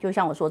就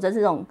像我说，这是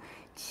这种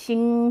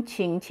心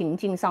情情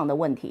境上的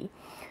问题。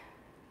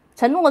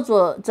承诺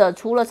者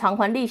除了偿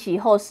还利息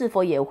后，是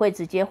否也会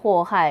直接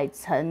祸害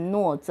承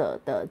诺者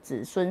的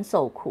子孙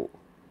受苦？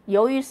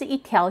由于是一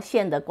条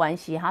线的关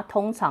系，它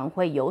通常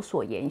会有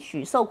所延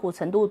续，受苦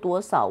程度多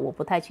少我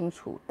不太清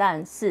楚，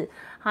但是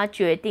它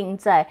决定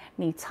在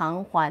你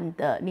偿还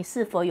的，你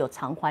是否有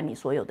偿还你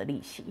所有的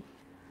利息，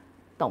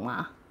懂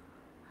吗？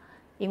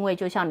因为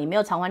就像你没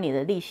有偿还你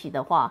的利息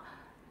的话，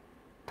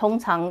通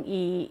常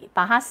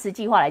把它实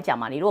际化来讲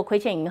嘛，你如果亏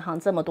欠银行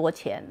这么多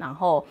钱，然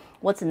后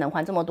我只能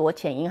还这么多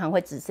钱，银行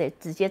会直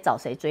接找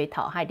谁追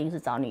讨？他一定是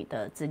找你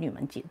的子女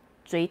们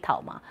追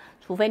讨嘛，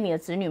除非你的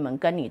子女们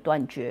跟你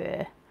断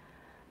绝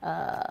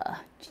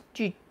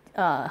拒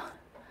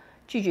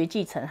绝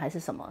继承还是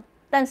什么，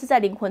但是在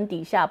灵魂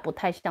底下不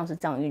太像是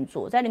这样运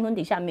作，在灵魂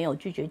底下没有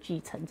拒绝继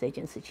承这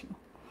件事情，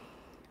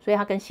所以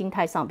它跟心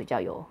态上比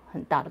较有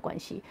很大的关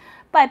系。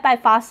拜拜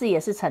发誓也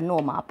是承诺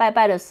嘛，拜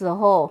拜的时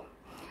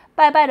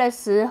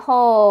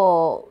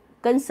候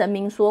跟神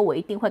明说我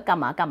一定会干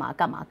嘛干嘛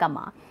干嘛干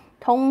嘛，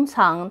通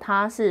常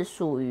它是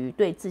属于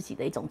对自己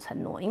的一种承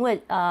诺，因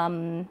为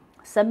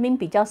神明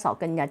比较少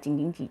跟人家斤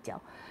斤计较，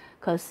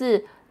可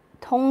是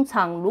通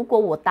常如果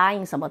我答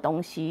应什么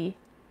东西，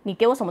你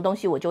给我什么东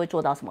西我就会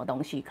做到什么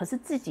东西，可是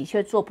自己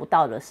却做不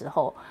到的时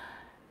候，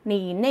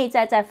你内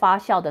在在发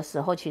酵的时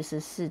候，其实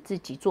是自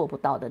己做不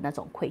到的那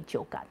种愧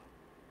疚感，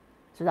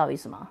知道我意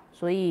思吗？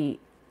所以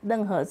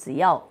任何只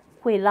要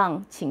会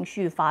让情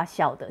绪发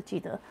酵的，记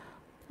得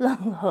任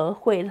何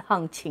会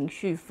让情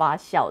绪发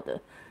酵的，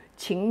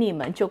请你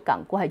们就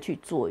赶快去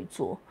做一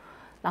做，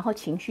然后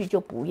情绪就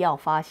不要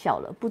发酵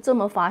了，不这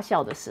么发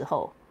酵的时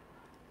候，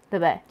对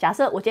不对？假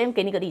设我今天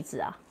给你一个例子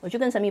啊，我去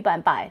跟神明拜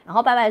拜，然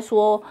后拜拜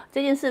说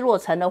这件事若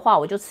成的话，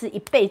我就吃一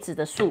辈子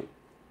的素，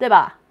对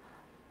吧？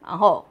然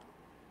后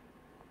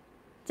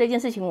这件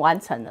事情完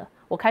成了，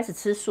我开始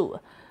吃素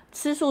了。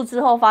吃素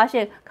之后发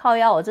现靠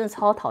腰，我真的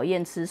超讨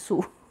厌吃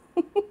素。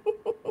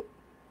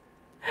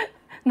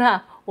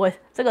那我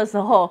这个时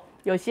候，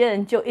有些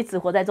人就一直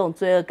活在这种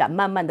罪恶感，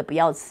慢慢的不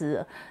要吃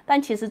了。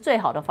但其实最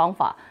好的方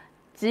法，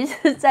其实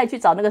是再去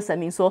找那个神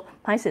明说，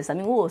拍谁神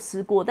明我有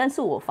吃过，但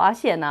是我发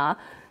现啊，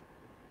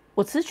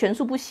我吃全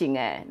素不行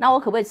那我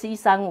可不可以吃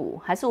135？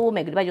还是我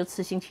每个礼拜就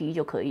吃星期一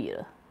就可以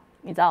了？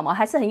你知道吗？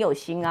还是很有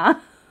心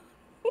啊。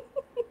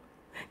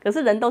可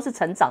是人都是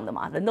成长的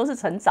嘛，人都是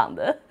成长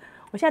的。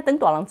我现在登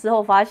短廊之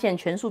后发现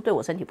全素对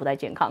我身体不太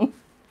健康。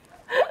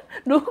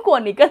如果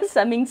你跟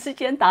神明之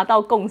间达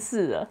到共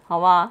识了，好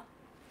吗？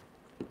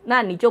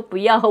那你就不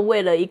要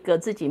为了一个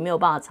自己没有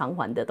办法偿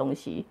还的东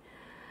西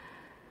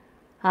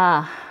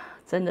啊，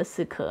真的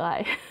是可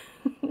爱。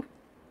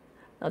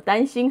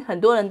担心很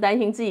多人担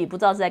心自己不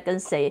知道是在跟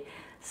谁，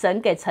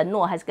神给承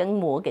诺还是跟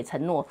魔给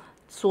承诺。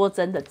说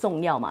真的，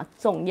重要吗？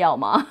重要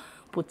吗？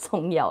不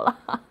重要啦。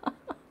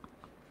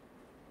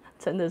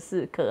真的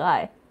是可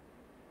爱。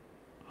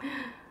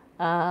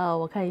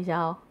我看一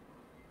下哦。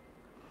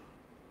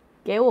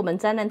给我们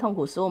灾难痛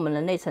苦，使我们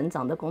人类成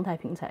长的公态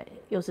平台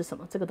又是什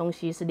么？这个东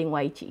西是另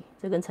外一集，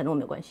这跟承诺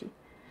没有关系。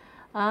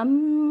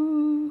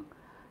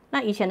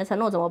那以前的承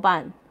诺怎么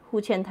办？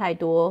互欠太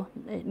多，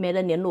没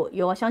人联络。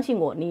有啊，相信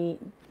我，你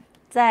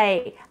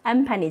在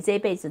安排你这一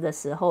辈子的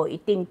时候，一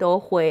定都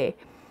会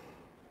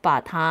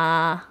把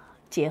它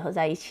结合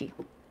在一起。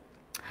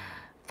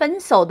分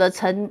手的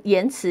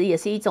言辞也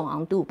是一种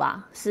昂度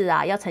吧？是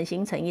啊，要诚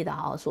心诚意的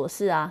好好说。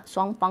是啊，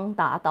双方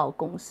达到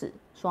共识，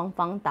双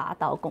方达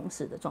到共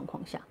识的状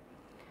况下。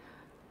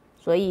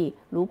所以，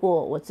如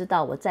果我知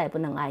道我再也不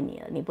能爱你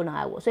了，你不能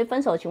爱我，所以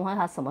分手的情况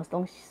下，什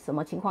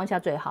么情况下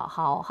最好？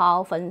好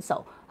好分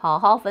手，好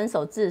好分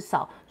手，至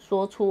少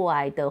说出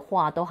来的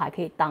话都还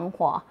可以当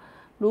话。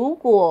如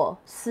果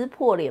撕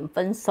破脸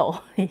分手，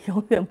你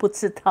永远不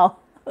知道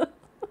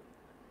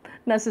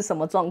那是什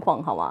么状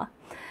况，好吗？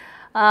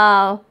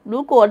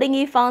如果另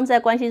一方在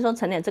关系中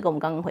成年，这个我们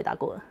刚刚回答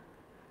过了，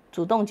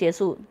主动结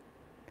束，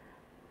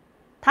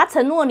他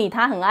承诺你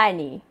他很爱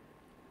你，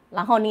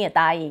然后你也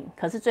答应，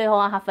可是最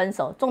后他分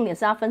手，重点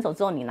是他分手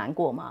之后你难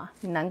过吗？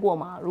你难过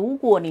吗？如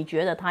果你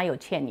觉得他有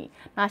欠你，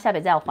那下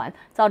辈子要还，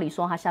照理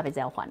说他下辈子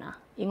要还啊，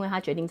因为他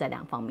决定在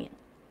2方面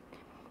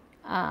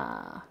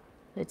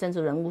所以政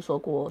治人物说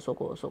过，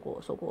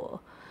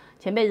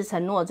前辈子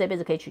承诺，这辈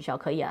子可以取消，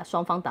可以啊，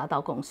双方达到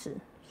共识，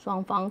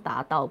双方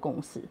达到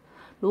共识。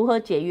如何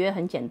解约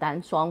很简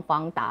单，双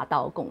方达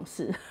到共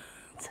识，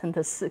真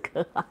的是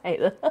可爱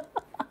了。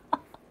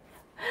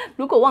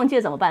如果忘记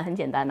了怎么办？很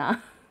简单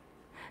啊，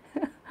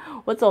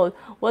我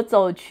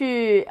走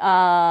去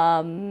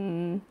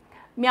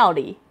庙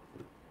里，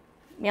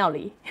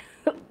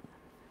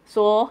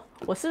说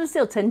我是不是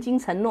有曾经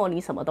承诺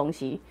你什么东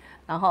西？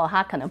然后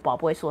他可能宝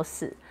不会说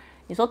是，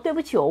你说对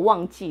不起，我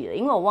忘记了，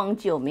因为我忘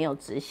记我没有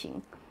执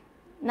行。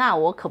那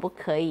我可不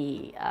可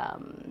以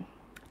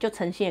就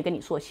诚心的跟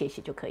你说谢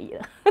谢就可以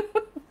了，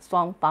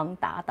双方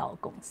达到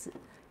共识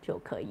就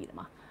可以了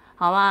嘛，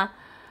好吗？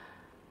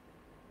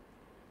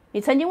你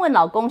曾经问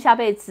老公下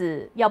辈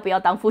子要不要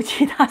当夫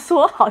妻，他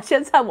说好，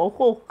现在我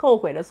后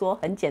悔了，说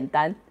很简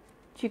单，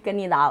去跟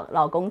你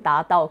老公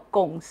达到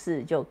共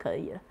识就可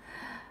以了。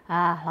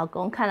老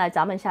公，看来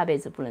咱们下辈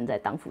子不能再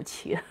当夫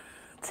妻了，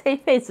这一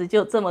辈子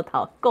就这么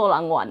够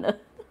狼玩了，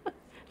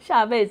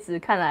下辈子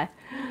看来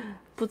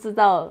不知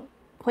道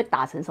会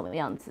打成什么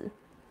样子。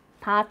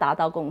他达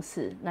到共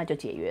识，那就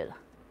解约了。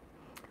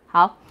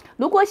好，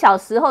如果小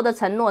时候的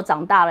承诺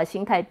长大了，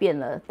心态变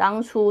了，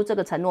当初这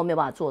个承诺没有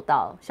办法做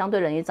到，相对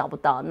人也找不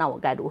到，那我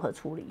该如何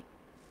处理？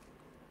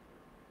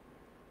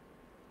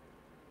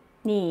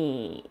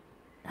你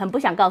很不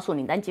想告诉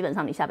你，但基本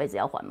上你下辈子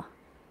要还嘛，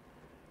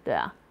对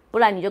啊，不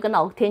然你就跟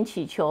老天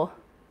祈求，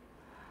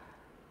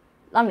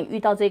让你遇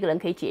到这个人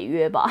可以解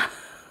约吧。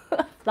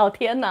老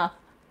天哪，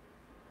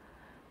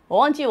我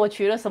忘记我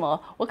娶了什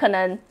么，我可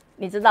能。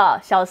你知道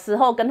小时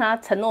候跟他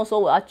承诺说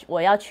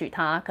我要娶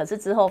她，可是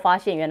之后发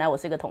现原来我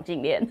是一个同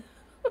性恋，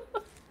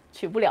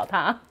娶不了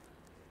她。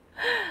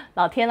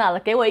老天啊，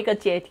给我一个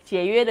解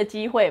约的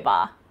机会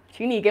吧，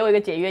请你给我一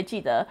个解约。记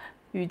得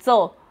宇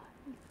宙，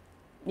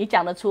你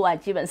讲得出来，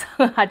基本上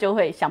他就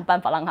会想办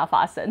法让它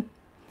发生。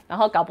然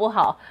后搞不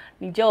好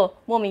你就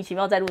莫名其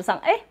妙在路上，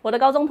我的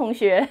高中同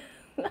学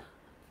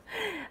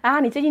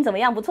你最近怎么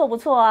样？不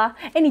错啊，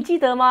你记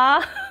得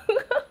吗？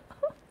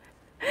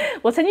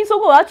我曾经说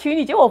过我要娶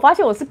你，结果我发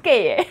现我是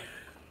gay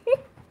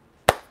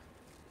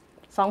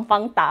双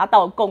方达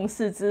到共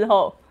识之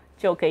后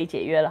就可以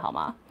解约了，好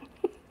吗？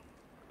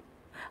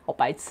好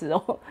白痴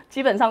哦！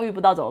基本上遇不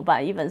到怎么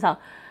办？基本上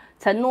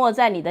承诺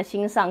在你的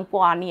心上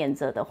挂念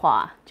着的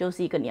话，就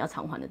是一个你要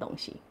偿还的东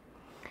西。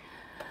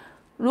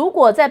如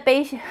果在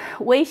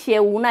威胁、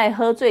无奈、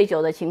喝醉酒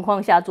的情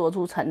况下做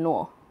出承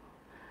诺，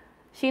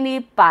心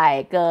里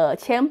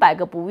千百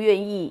个不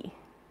愿意，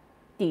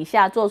底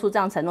下做出这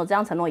样承诺，这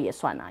样承诺也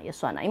算了，也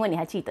算了，因为你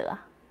还记得啊，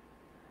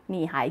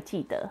你还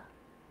记得，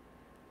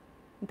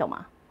你懂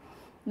吗？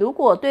如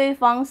果对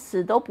方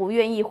死都不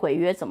愿意毁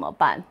约怎么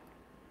办？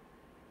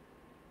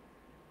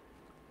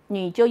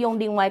你就用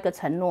另外一个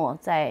承诺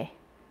再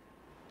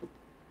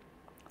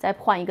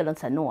换一个人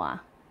承诺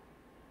啊。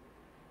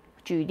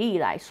举例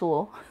来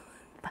说，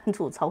班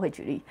主超会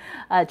举例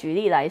举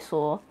例来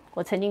说，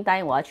我曾经答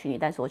应我要娶你，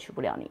但是我娶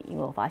不了你，因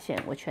为我发现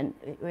我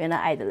原来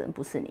爱的人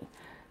不是你，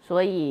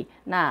所以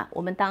那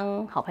我们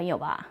当好朋友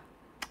吧。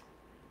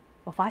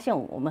我发现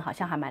我们好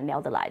像还蛮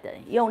聊得来的，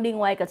用另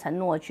外一个承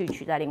诺去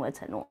取代另外一个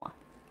承诺，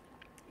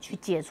去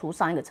解除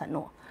上一个承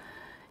诺。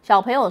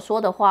小朋友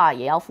说的话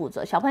也要负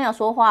责，小朋友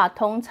说话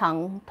通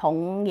常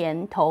童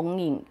言童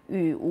语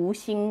与无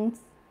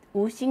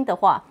心的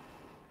话，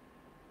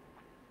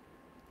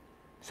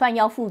算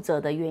要负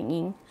责的原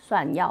因，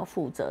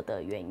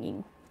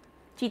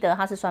记得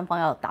他是双方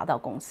要达到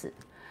共识。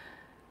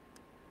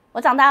我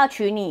长大要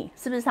娶你，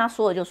是不是他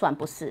说了就算？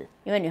不是，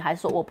因为女孩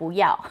说我不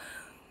要，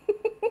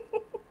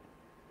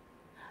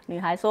女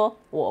孩说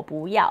我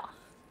不要，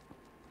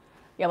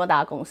有没有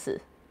达到共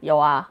识？有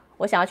啊，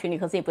我想要娶你，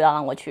可是你不要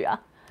让我娶啊。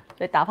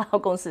所以达不到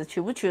共识，娶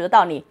不娶得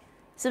到你，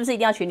是不是一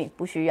定要娶你？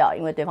不需要，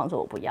因为对方说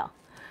我不要。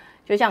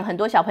就像很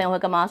多小朋友会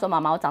跟妈妈说：“妈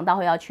妈，我长大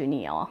后要娶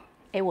你哦。”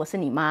我是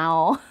你妈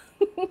哦。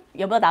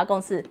有没有达到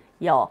共识？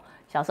有。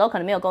小时候可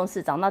能没有共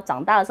识，长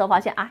大的时候发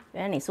现啊，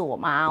原来你是我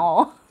妈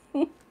哦。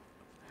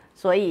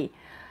所以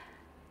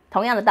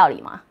同样的道理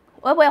嘛，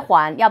会不会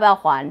还？要不要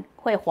还？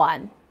会还？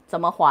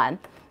怎么还？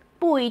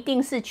不一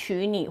定是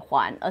娶你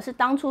还，而是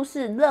当初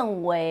是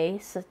认为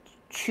是。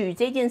娶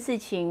这件事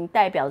情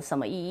代表什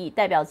么意义？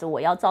代表着我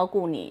要照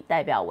顾你，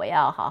代表我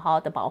要好好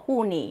的保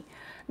护你。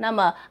那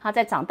么他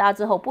在长大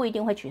之后不一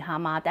定会娶他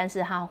妈，但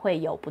是他会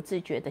有不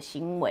自觉的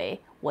行为，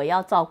我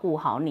要照顾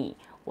好你，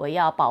我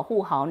要保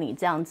护好你，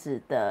这样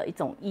子的一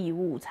种义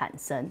务产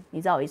生，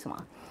你知道我意思吗？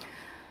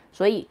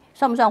所以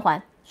算不算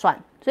还？算。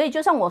所以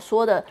就像我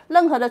说的，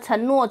任何的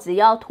承诺只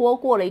要拖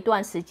过了一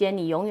段时间，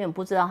你永远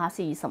不知道它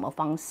是以什么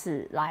方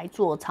式来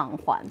做偿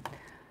还。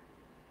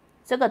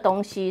这个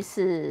东西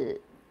是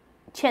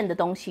欠的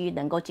东西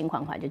能够尽快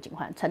还就尽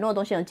快，承诺的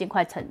东西能尽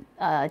快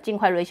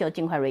ratio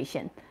尽快兑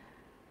现。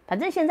反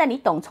正现在你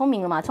懂聪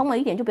明了嘛，聪明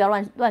一点就不要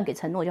乱给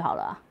承诺就好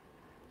了啊。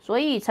所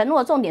以承诺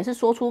的重点是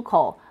说出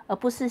口，而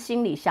不是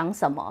心里想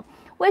什么。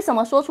为什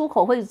么说出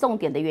口会是重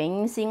点的原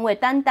因，是因为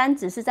单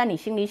只是在你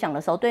心里想的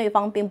时候，对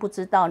方并不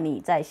知道你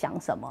在想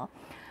什么。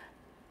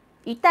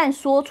一旦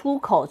说出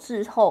口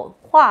之后，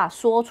话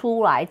说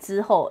出来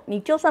之后，你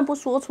就算不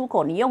说出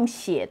口，你用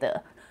写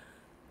的，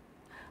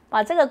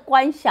把这个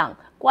观想、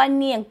观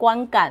念、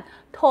观感，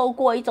透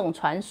过一种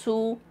传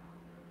输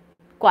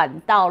管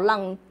道，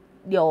让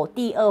有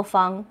第二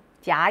方、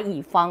甲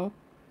乙方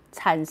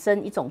产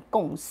生一种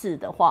共识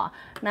的话，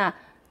那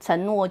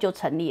承诺就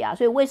成立啊。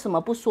所以为什么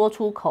不说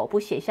出口、不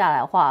写下来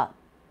的话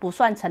不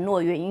算承诺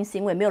的原因，是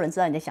因为没有人知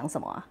道你在想什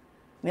么啊，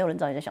没有人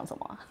知道你在想什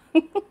么啊。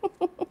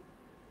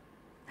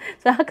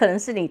所以它可能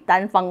是你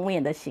单方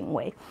面的行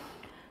为。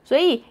所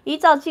以依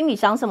照心里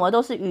想什么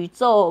都是宇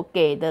宙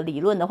给的理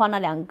论的话，那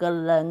两个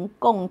人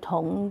共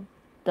同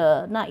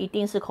的那一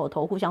定是口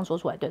头互相说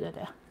出来。对，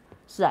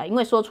是啊，因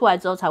为说出来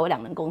之后才会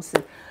两人共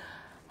识。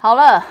好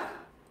了，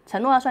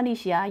承诺要算利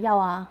息啊，要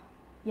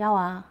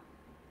啊。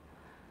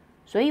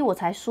所以我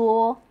才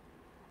说，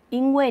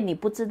因为你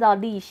不知道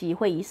利息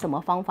会以什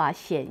么方法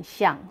显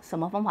象，什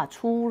么方法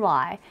出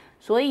来，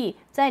所以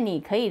在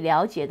你可以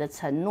了解的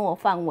承诺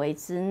范围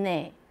之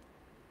内，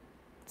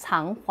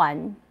偿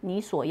还你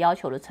所要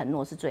求的承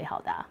诺是最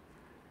好的啊，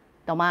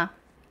懂吗？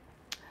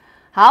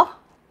好，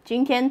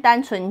今天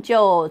单纯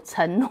就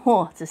承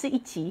诺只是一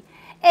集，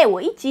我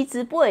一集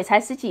直播也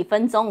才10几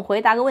分钟，回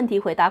答个问题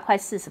回答快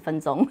40分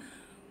钟。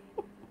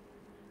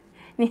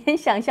你能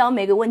想象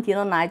每个问题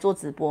都拿来做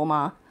直播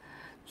吗？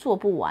做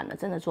不完了，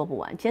真的做不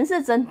完。前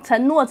世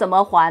承诺怎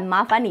么还？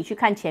麻烦你去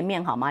看前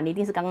面好吗？你一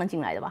定是刚刚进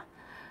来的吧？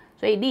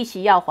所以利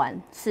息要还，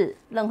是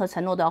任何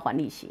承诺都要还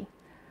利息。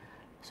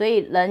所以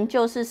人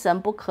就是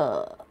神，不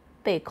可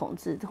被统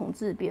治，统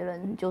治别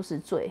人就是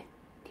罪。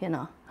天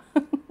哪！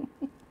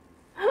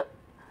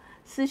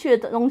失去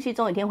的东西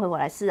终有一天会回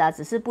来，是啊，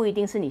只是不一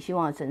定是你希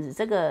望的真实，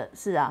这个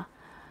是啊。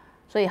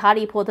所以哈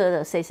利波特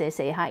的谁谁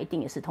谁，他一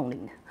定也是通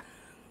灵的。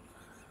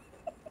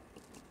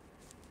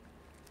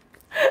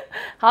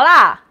好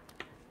啦，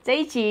这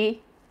一集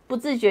不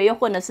自觉又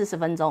混了40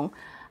分钟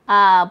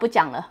啊，不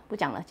讲了，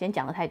今天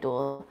讲的太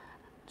多。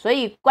所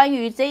以关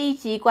于这一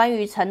集关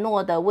于承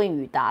诺的问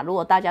与答，如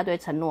果大家对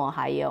承诺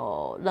还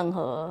有任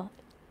何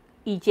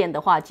意见的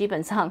话，基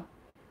本上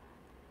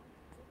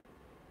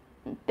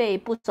被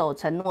不守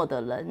承诺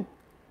的人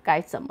该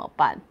怎么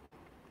办？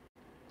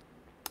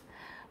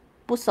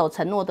不守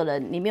承诺的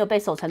人，你没有被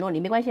守承诺，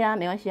你没关系啊，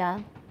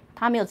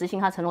他没有执行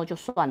他承诺就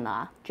算了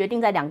啊，决定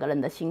在两个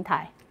人的心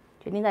态。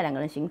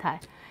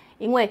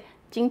因为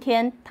今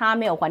天他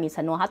没有还你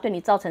承诺，他对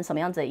你造成什么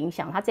样子的影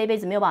响，他这辈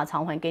子没有办法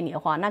偿还给你的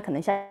话，那可能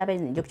下辈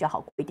子你就比较好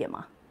过一点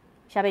嘛，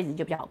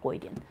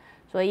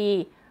所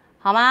以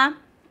好吗？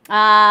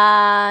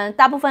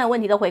大部分的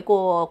问题都回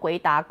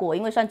答过，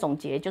因为算总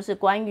结，就是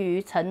关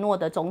于承诺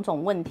的种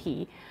种问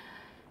题，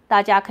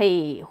大家可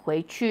以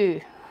回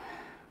去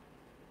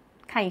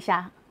看一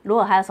下。如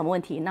果还有什么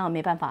问题，那我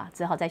没办法，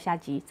只好在下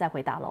集再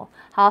回答咯。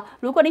好，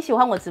如果你喜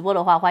欢我直播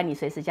的话，欢迎你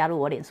随时加入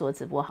我脸书的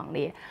直播行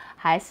列，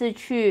还是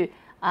去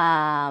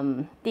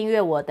订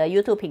阅我的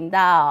YouTube 频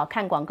道，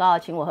看广告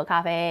请我喝咖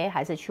啡，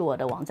还是去我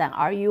的网站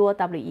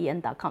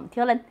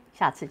ruowen.com。Till then，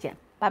 下次见，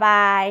拜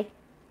拜。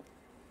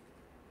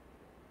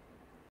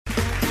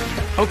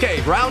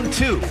Okay, round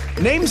 2.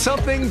 Name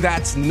something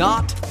that's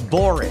not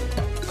boring.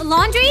 A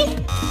laundry?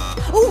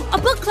 Ooh, a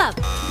book club.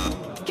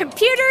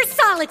 Computer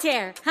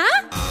solitaire,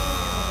 huh?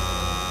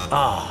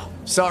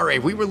 Sorry,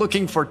 we were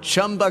looking for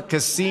Chumba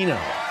Casino.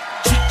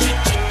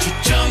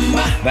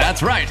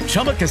 That's right.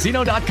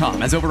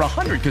 ChumbaCasino.com has over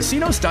 100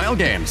 casino-style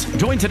games.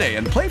 Join today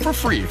and play for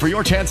free for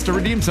your chance to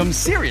redeem some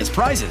serious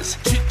prizes.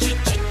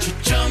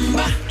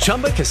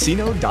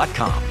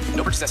 ChumbaCasino.com.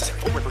 No purchase necessary.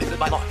 Void where prohibited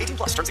by law.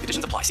 18+ terms and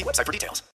conditions apply. See website for details.